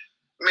situation.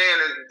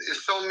 Man,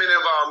 it's so many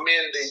of our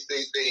men, they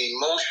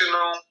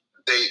emotional,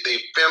 they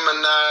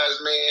feminize,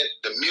 man.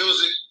 The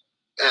music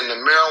and the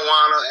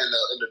marijuana and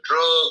the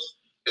drugs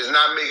is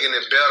not making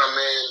it better,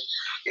 man.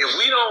 If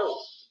we don't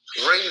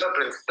raise up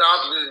and stop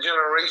this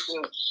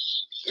generation,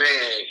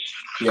 man,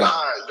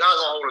 God's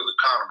gonna hold us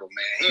accountable,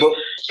 man.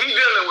 He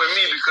dealing with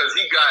me because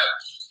he got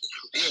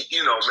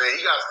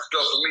some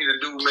stuff for me to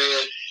do,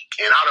 man.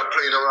 And I done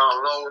played around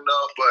long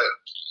enough, but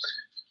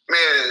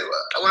man,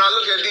 when I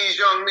look at these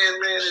young men,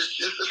 man, it's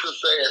a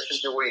sad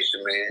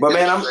situation, man. But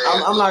man,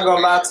 I'm not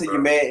gonna lie to you,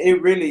 man.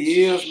 It really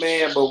is,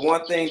 man. But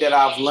one thing that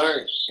I've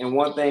learned, and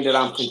one thing that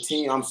I'm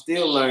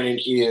still learning,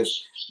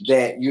 is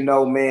that, you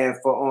know, man,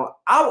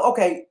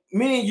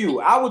 me and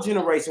you, our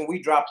generation, we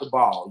dropped the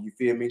ball. You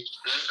feel me?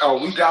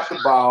 We dropped the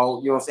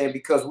ball. You know what I'm saying?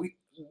 Because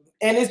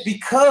it's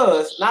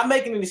because, not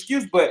making an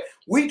excuse, but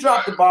we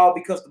dropped the ball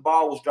because the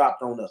ball was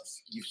dropped on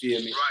us. You feel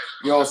me? Right.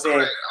 You know what I'm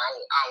saying?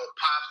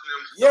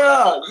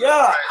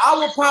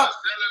 Our pops,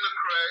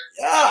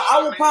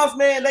 our pops,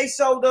 man, they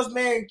showed us,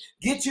 man,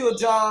 get you a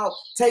job,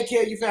 take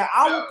care of your family.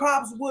 Our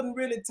pops wasn't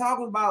really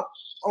talking about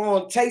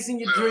chasing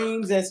your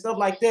dreams and stuff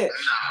like that.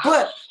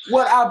 But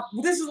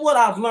this is what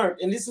I've learned,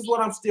 and this is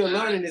what I'm still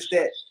learning, is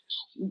that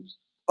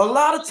a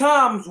lot of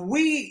times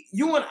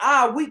you and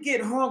I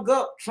get hung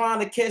up trying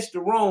to catch the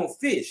wrong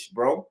fish,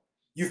 bro.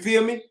 You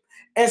feel me?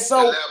 And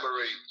so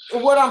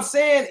what I'm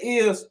saying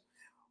is,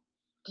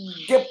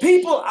 the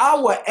people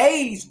our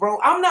age, bro.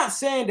 I'm not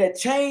saying that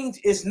change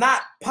is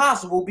not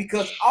possible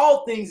because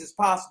all things is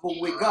possible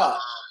with God.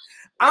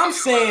 I'm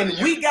saying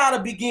we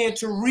gotta begin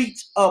to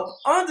reach up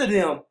under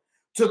them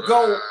to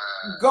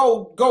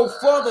go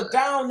further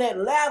down that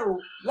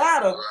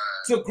ladder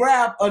to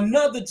grab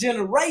another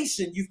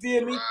generation. You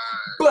feel me?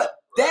 But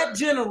that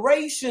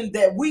generation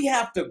that we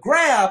have to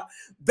grab,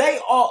 they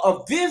are a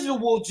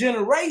visual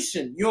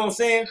generation. You know what I'm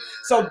saying?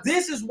 So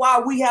this is why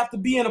we have to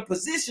be in a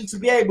position to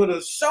be able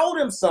to show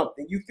them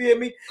something. You feel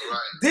me?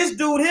 This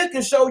dude here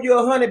can show you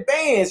 100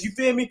 bands. You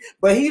feel me?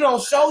 But he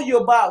don't show you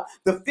about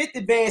the 50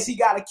 bands he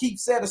got to keep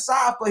set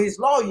aside for his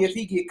lawyer if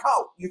he get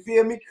caught. You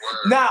feel me?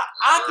 Now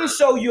I can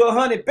show you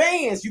 100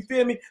 bands. You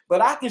feel me?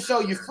 But I can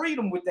show you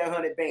freedom with that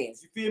 100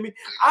 bands. You feel me?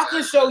 I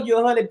can show you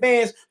 100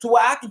 bands to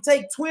where I can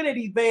take 20 of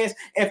these bands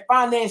and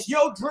finance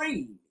your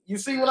dream. You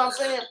see what I'm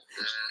saying?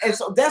 And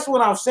so that's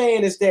what I'm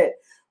saying is that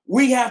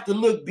we have to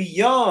look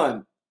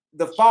beyond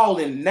the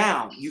falling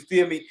now. You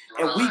feel me?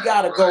 And we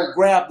got to go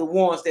grab the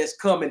ones that's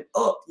coming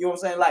up. You know what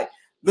I'm saying? Like,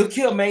 look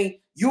here, man,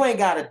 you ain't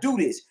got to do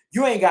this.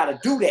 You ain't got to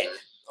do that.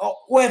 Oh,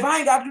 well, if I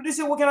ain't got to do this,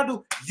 what can I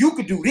do? You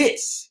could do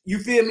this. You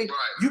feel me?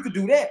 You could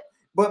do that.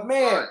 But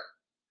man,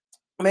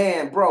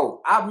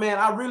 bro,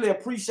 I really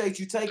appreciate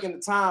you taking the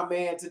time,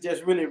 man, to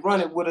just really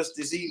run it with us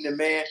this evening,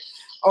 man.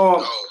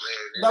 Those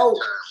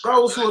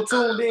who are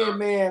tuned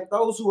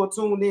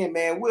in,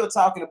 man, we're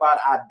talking about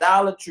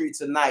idolatry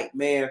tonight,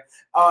 man.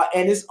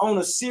 And it's on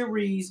a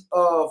series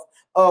of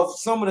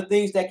some of the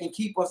things that can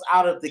keep us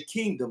out of the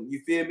kingdom.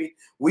 You feel me?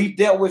 We've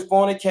dealt with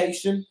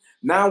fornication.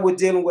 Now we're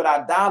dealing with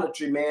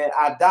idolatry, man.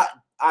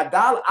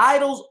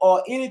 Idols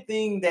are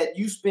anything that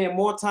you spend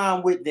more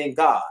time with than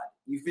God.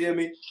 You feel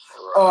me?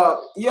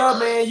 Yeah,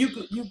 man,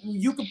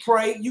 you could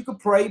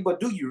pray, but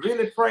do you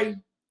really pray?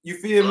 You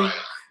feel me?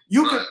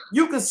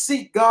 You can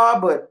seek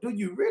God, but do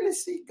you really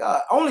seek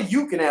God? Only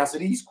you can answer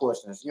these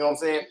questions. You know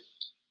what I'm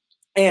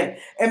saying?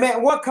 And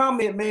man, one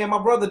comment, man,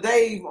 my brother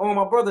Dave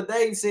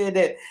said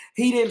that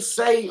he didn't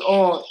say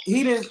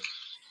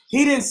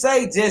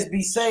just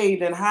be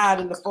saved and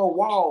hide in the four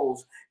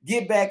walls.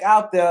 Get back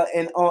out there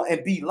and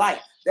be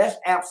light. That's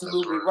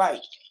absolutely right.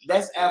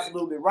 That's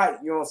absolutely right.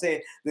 You know what I'm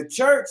saying? The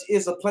church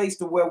is a place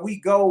to where we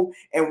go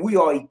and we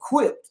are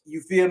equipped. You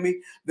feel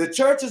me? The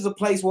church is a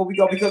place where we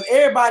go because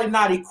everybody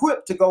not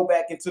equipped to go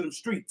back into the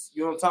streets.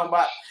 You know what I'm talking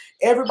about?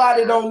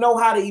 Everybody don't know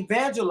how to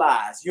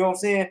evangelize. You know what I'm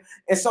saying?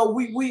 And so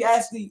we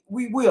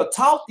are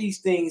taught these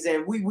things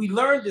and we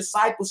learn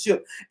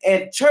discipleship.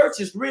 And church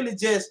is really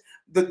just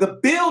the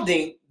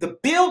building. The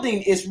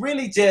building is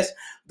really just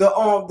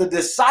the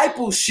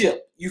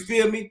discipleship. You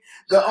feel me?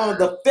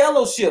 The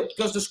fellowship,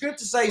 because the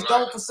scripture says,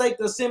 "Don't forsake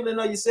the assembling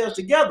of yourselves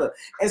together."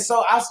 And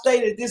so I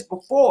stated this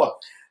before.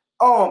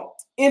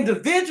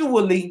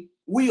 Individually,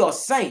 we are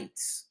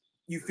saints.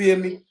 You feel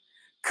me?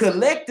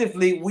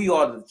 Collectively, we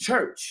are the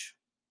church.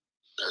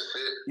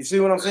 You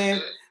see what I'm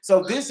saying?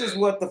 So this is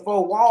what the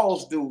four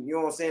walls do. You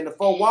know what I'm saying? The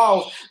four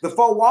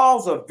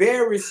walls are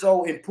very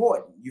so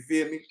important. You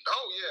feel me?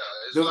 Oh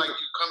yeah, it's like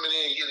you coming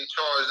in getting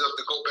charged up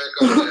to go back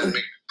up there and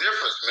make a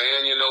difference,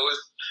 man. You know, it's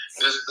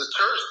the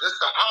church, it's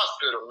the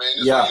hospital, man.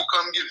 This where you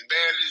come get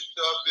bandaged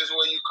up. This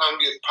where you come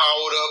get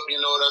powered up. You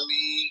know what I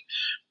mean?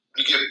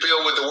 You get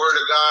filled with the word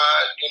of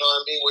God. You know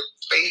what I mean? With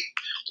faith.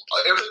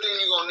 Everything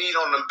you're going to need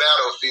on the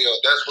battlefield,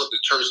 that's what the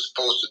church is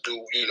supposed to do,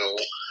 you know,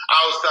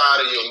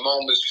 outside of your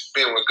moments you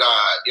spend with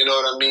God, you know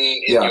what I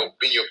mean? In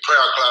your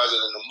prayer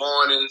closet in the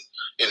mornings,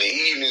 in the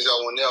evenings,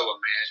 or whenever,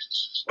 man.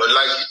 But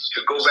like, to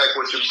go back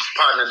with your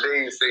partner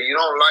Dave say, you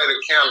don't light a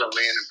candle,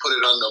 man, and put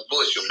it under a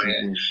bushel,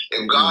 man.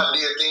 If God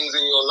did things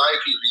in your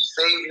life, he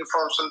saved you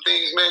from some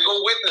things, man,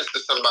 go witness to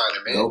somebody,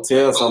 man. Go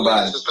tell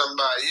somebody. Witness to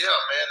somebody. Yeah,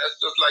 man,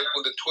 that's just like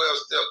with the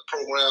 12-step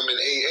program in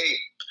AA.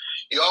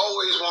 You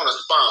always want to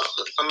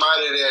sponsor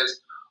somebody that's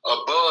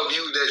above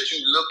you, that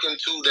you look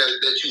into,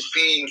 that you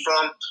feeding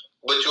from,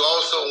 but you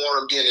also want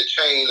to be in the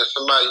chain of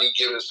somebody you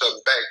giving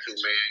something back to,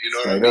 man. You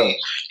know what I mean?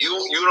 You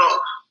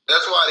don't.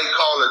 That's why they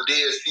call a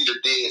Dead Sea the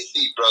Dead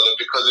Sea, brother,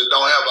 because it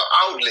don't have an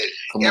outlet.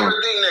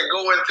 Everything that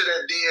go into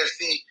that Dead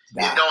Sea,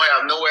 it don't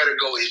have nowhere to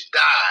go. It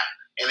die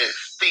and it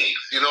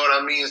stinks. You know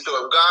what I mean? So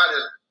if God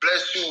has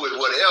blessed you with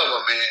whatever,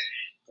 man,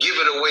 give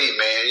it away,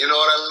 man. You know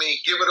what I mean?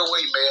 Give it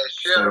away, man.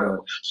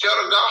 Share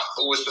the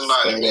gospel with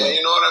somebody, man.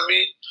 You know what I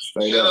mean?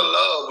 Share the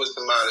love with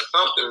somebody,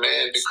 something,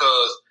 man.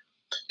 Because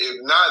if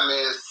not,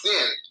 man,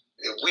 sin.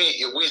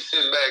 If we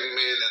sit back,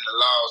 man, and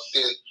allow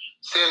sin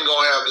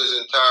gonna have this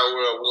entire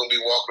world. We're gonna be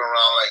walking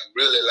around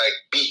like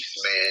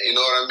beasts, man. You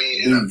know what I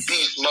mean? In a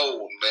beast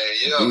mode, man.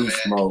 Yeah,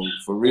 beast mode,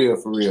 for real.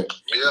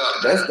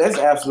 Yeah, that's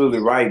absolutely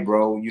right,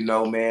 bro. You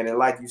know, man, and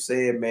like you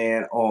said,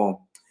 man,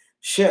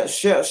 share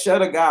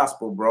the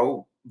gospel,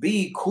 bro.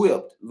 Be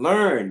equipped.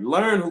 Learn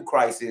who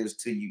Christ is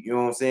to you. You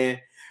know what I'm saying?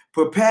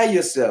 Prepare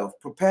yourself,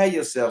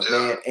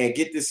 man, and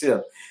get this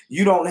here.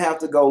 You don't have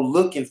to go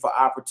looking for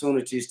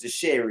opportunities to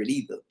share it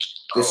either.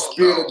 The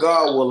Spirit of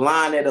God will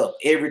line it up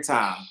every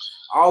time.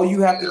 All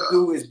you have to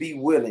do is be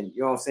willing.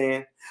 You know what I'm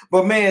saying?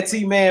 But man,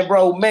 T-Man,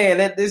 bro, man,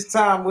 that this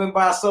time went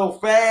by so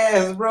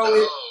fast, bro.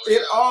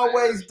 It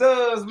always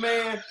does,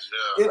 man.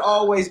 It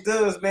always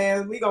does,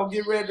 man. We gonna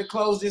get ready to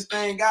close this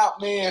thing out,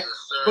 man.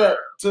 But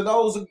to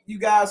those of you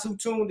guys who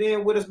tuned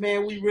in with us,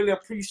 man, we really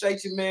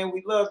appreciate you, man.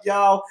 We love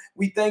y'all.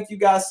 We thank you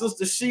guys.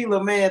 Sister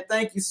Sheila, man,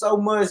 thank you so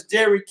much.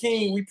 Jerry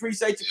King, we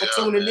appreciate you for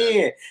tuning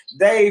in.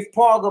 Dave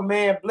Parker,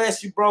 man,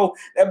 bless you, bro.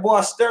 That boy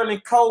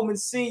Sterling Coleman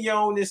Sr.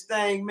 on this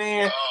thing,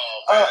 man.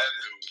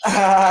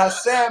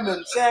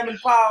 Salmon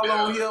Powell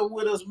on here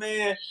with us,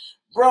 man.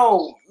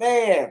 Bro,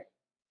 man.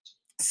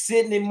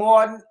 Sidney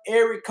Martin,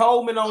 Eric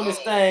Coleman on this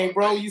thing,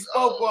 bro. You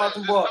spoke about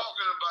them, boy.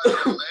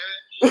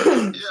 Straight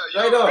up.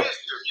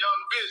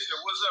 Young Bishop,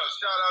 what's up?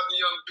 Shout out to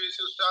Young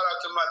Bishop. Shout out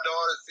to my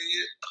daughter, see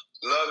it.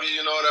 Love you,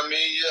 you know what I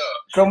mean?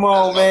 Yeah. Come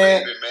on,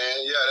 man. Baby,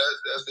 man. Yeah,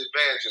 that's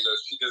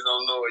Evangelist. She just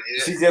don't know it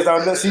yet. She just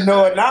don't know. She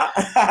know it now.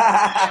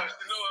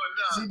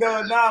 She know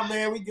it now,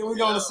 man. We're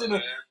gonna send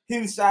a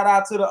huge shout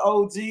out to the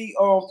OG,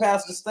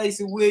 Pastor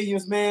Stacy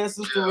Williams, man,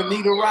 Sister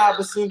Renita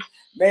Robinson.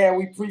 Man,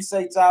 we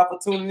appreciate y'all for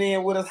tuning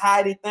in with us.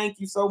 Heidi, thank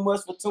you so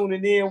much for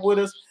tuning in with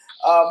us.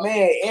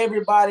 Man,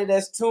 everybody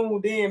that's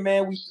tuned in,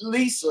 man.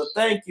 Lisa,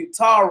 thank you.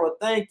 Tara,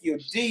 thank you.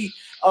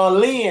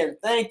 Lynn,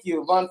 thank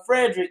you. Von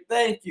Frederick,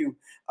 thank you.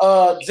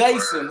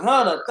 Jason,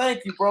 Hunter,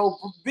 thank you, bro.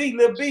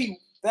 Lil B,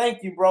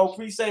 thank you, bro.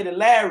 Appreciate it.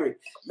 Larry,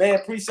 man,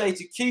 appreciate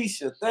you.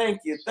 Keisha, thank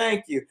you.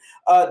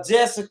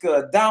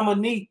 Jessica,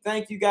 Dominique,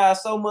 thank you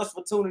guys so much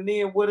for tuning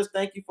in with us.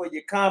 Thank you for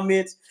your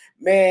comments,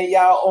 man.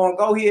 Y'all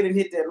go ahead and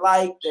hit that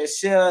like, that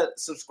share,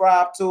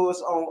 subscribe to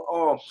us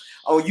on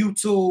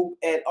YouTube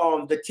at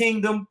The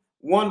Kingdom,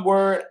 one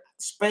word,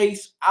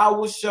 space,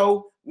 our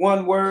show,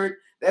 one word.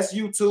 That's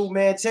YouTube,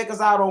 man. Check us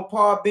out on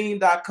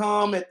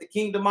podbean.com at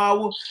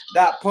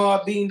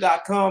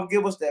thekingdomhour.podbean.com.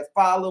 Give us that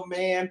follow,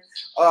 man.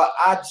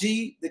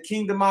 IG, The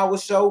Kingdom Hour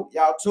Show.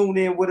 Y'all tune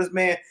in with us,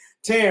 man.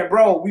 Terran,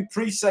 bro, we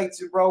appreciate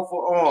you, bro,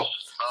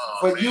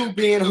 for you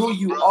being who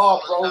you are,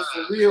 bro.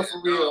 For real,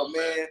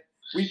 man.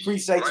 We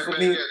appreciate you for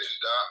being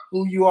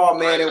who you are,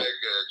 man. And,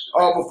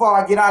 before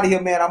I get out of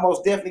here, man, I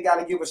most definitely got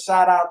to give a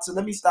shout out to.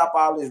 Let me stop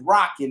all this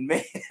rocking,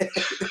 man.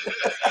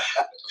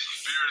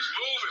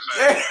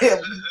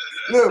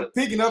 Look,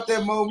 picking up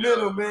that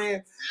momentum,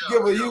 man.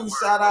 Give a huge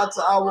shout out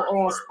to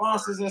our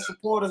sponsors and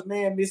supporters,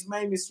 man. Miss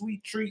Mamie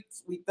Sweet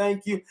Treats, we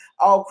thank you.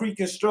 All Creek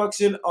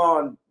Construction,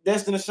 on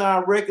Destiny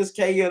Shine Records,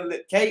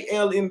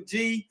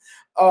 KLMG,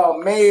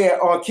 man,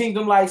 on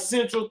Kingdom Life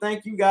Central.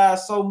 Thank you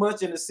guys so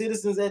much, and the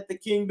citizens at the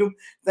Kingdom.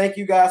 Thank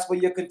you guys for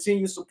your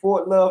continued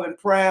support, love, and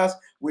prayers.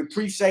 We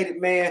appreciate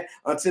it, man.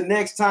 Until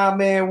next time,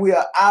 man, we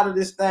are out of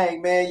this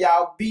thing, man.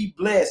 Y'all be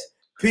blessed.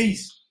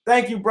 Peace.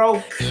 Thank you, bro.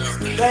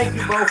 Thank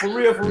you, bro. For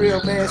real,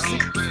 man.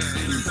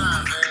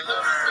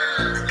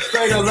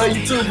 Straight up, love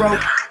you too, bro. All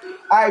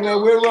right,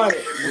 man, we're running.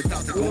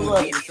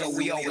 So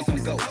we always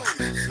on go.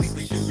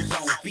 Sleeping shoes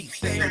on feet,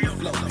 stay on the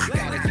floor.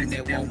 Gotta keep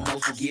that won't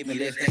most forgiving.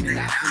 Let's take an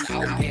option.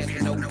 All gas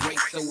and no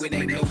brakes, so it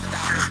ain't no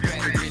stopping.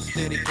 Strategists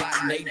study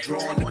plotting, they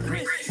drawing the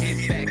print. In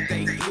fact,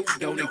 they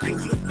don't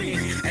include the fin.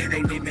 Ain't no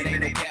limit, ain't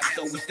no cap,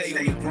 so we stay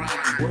on the grind.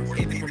 Work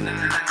it from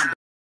 9 to 9.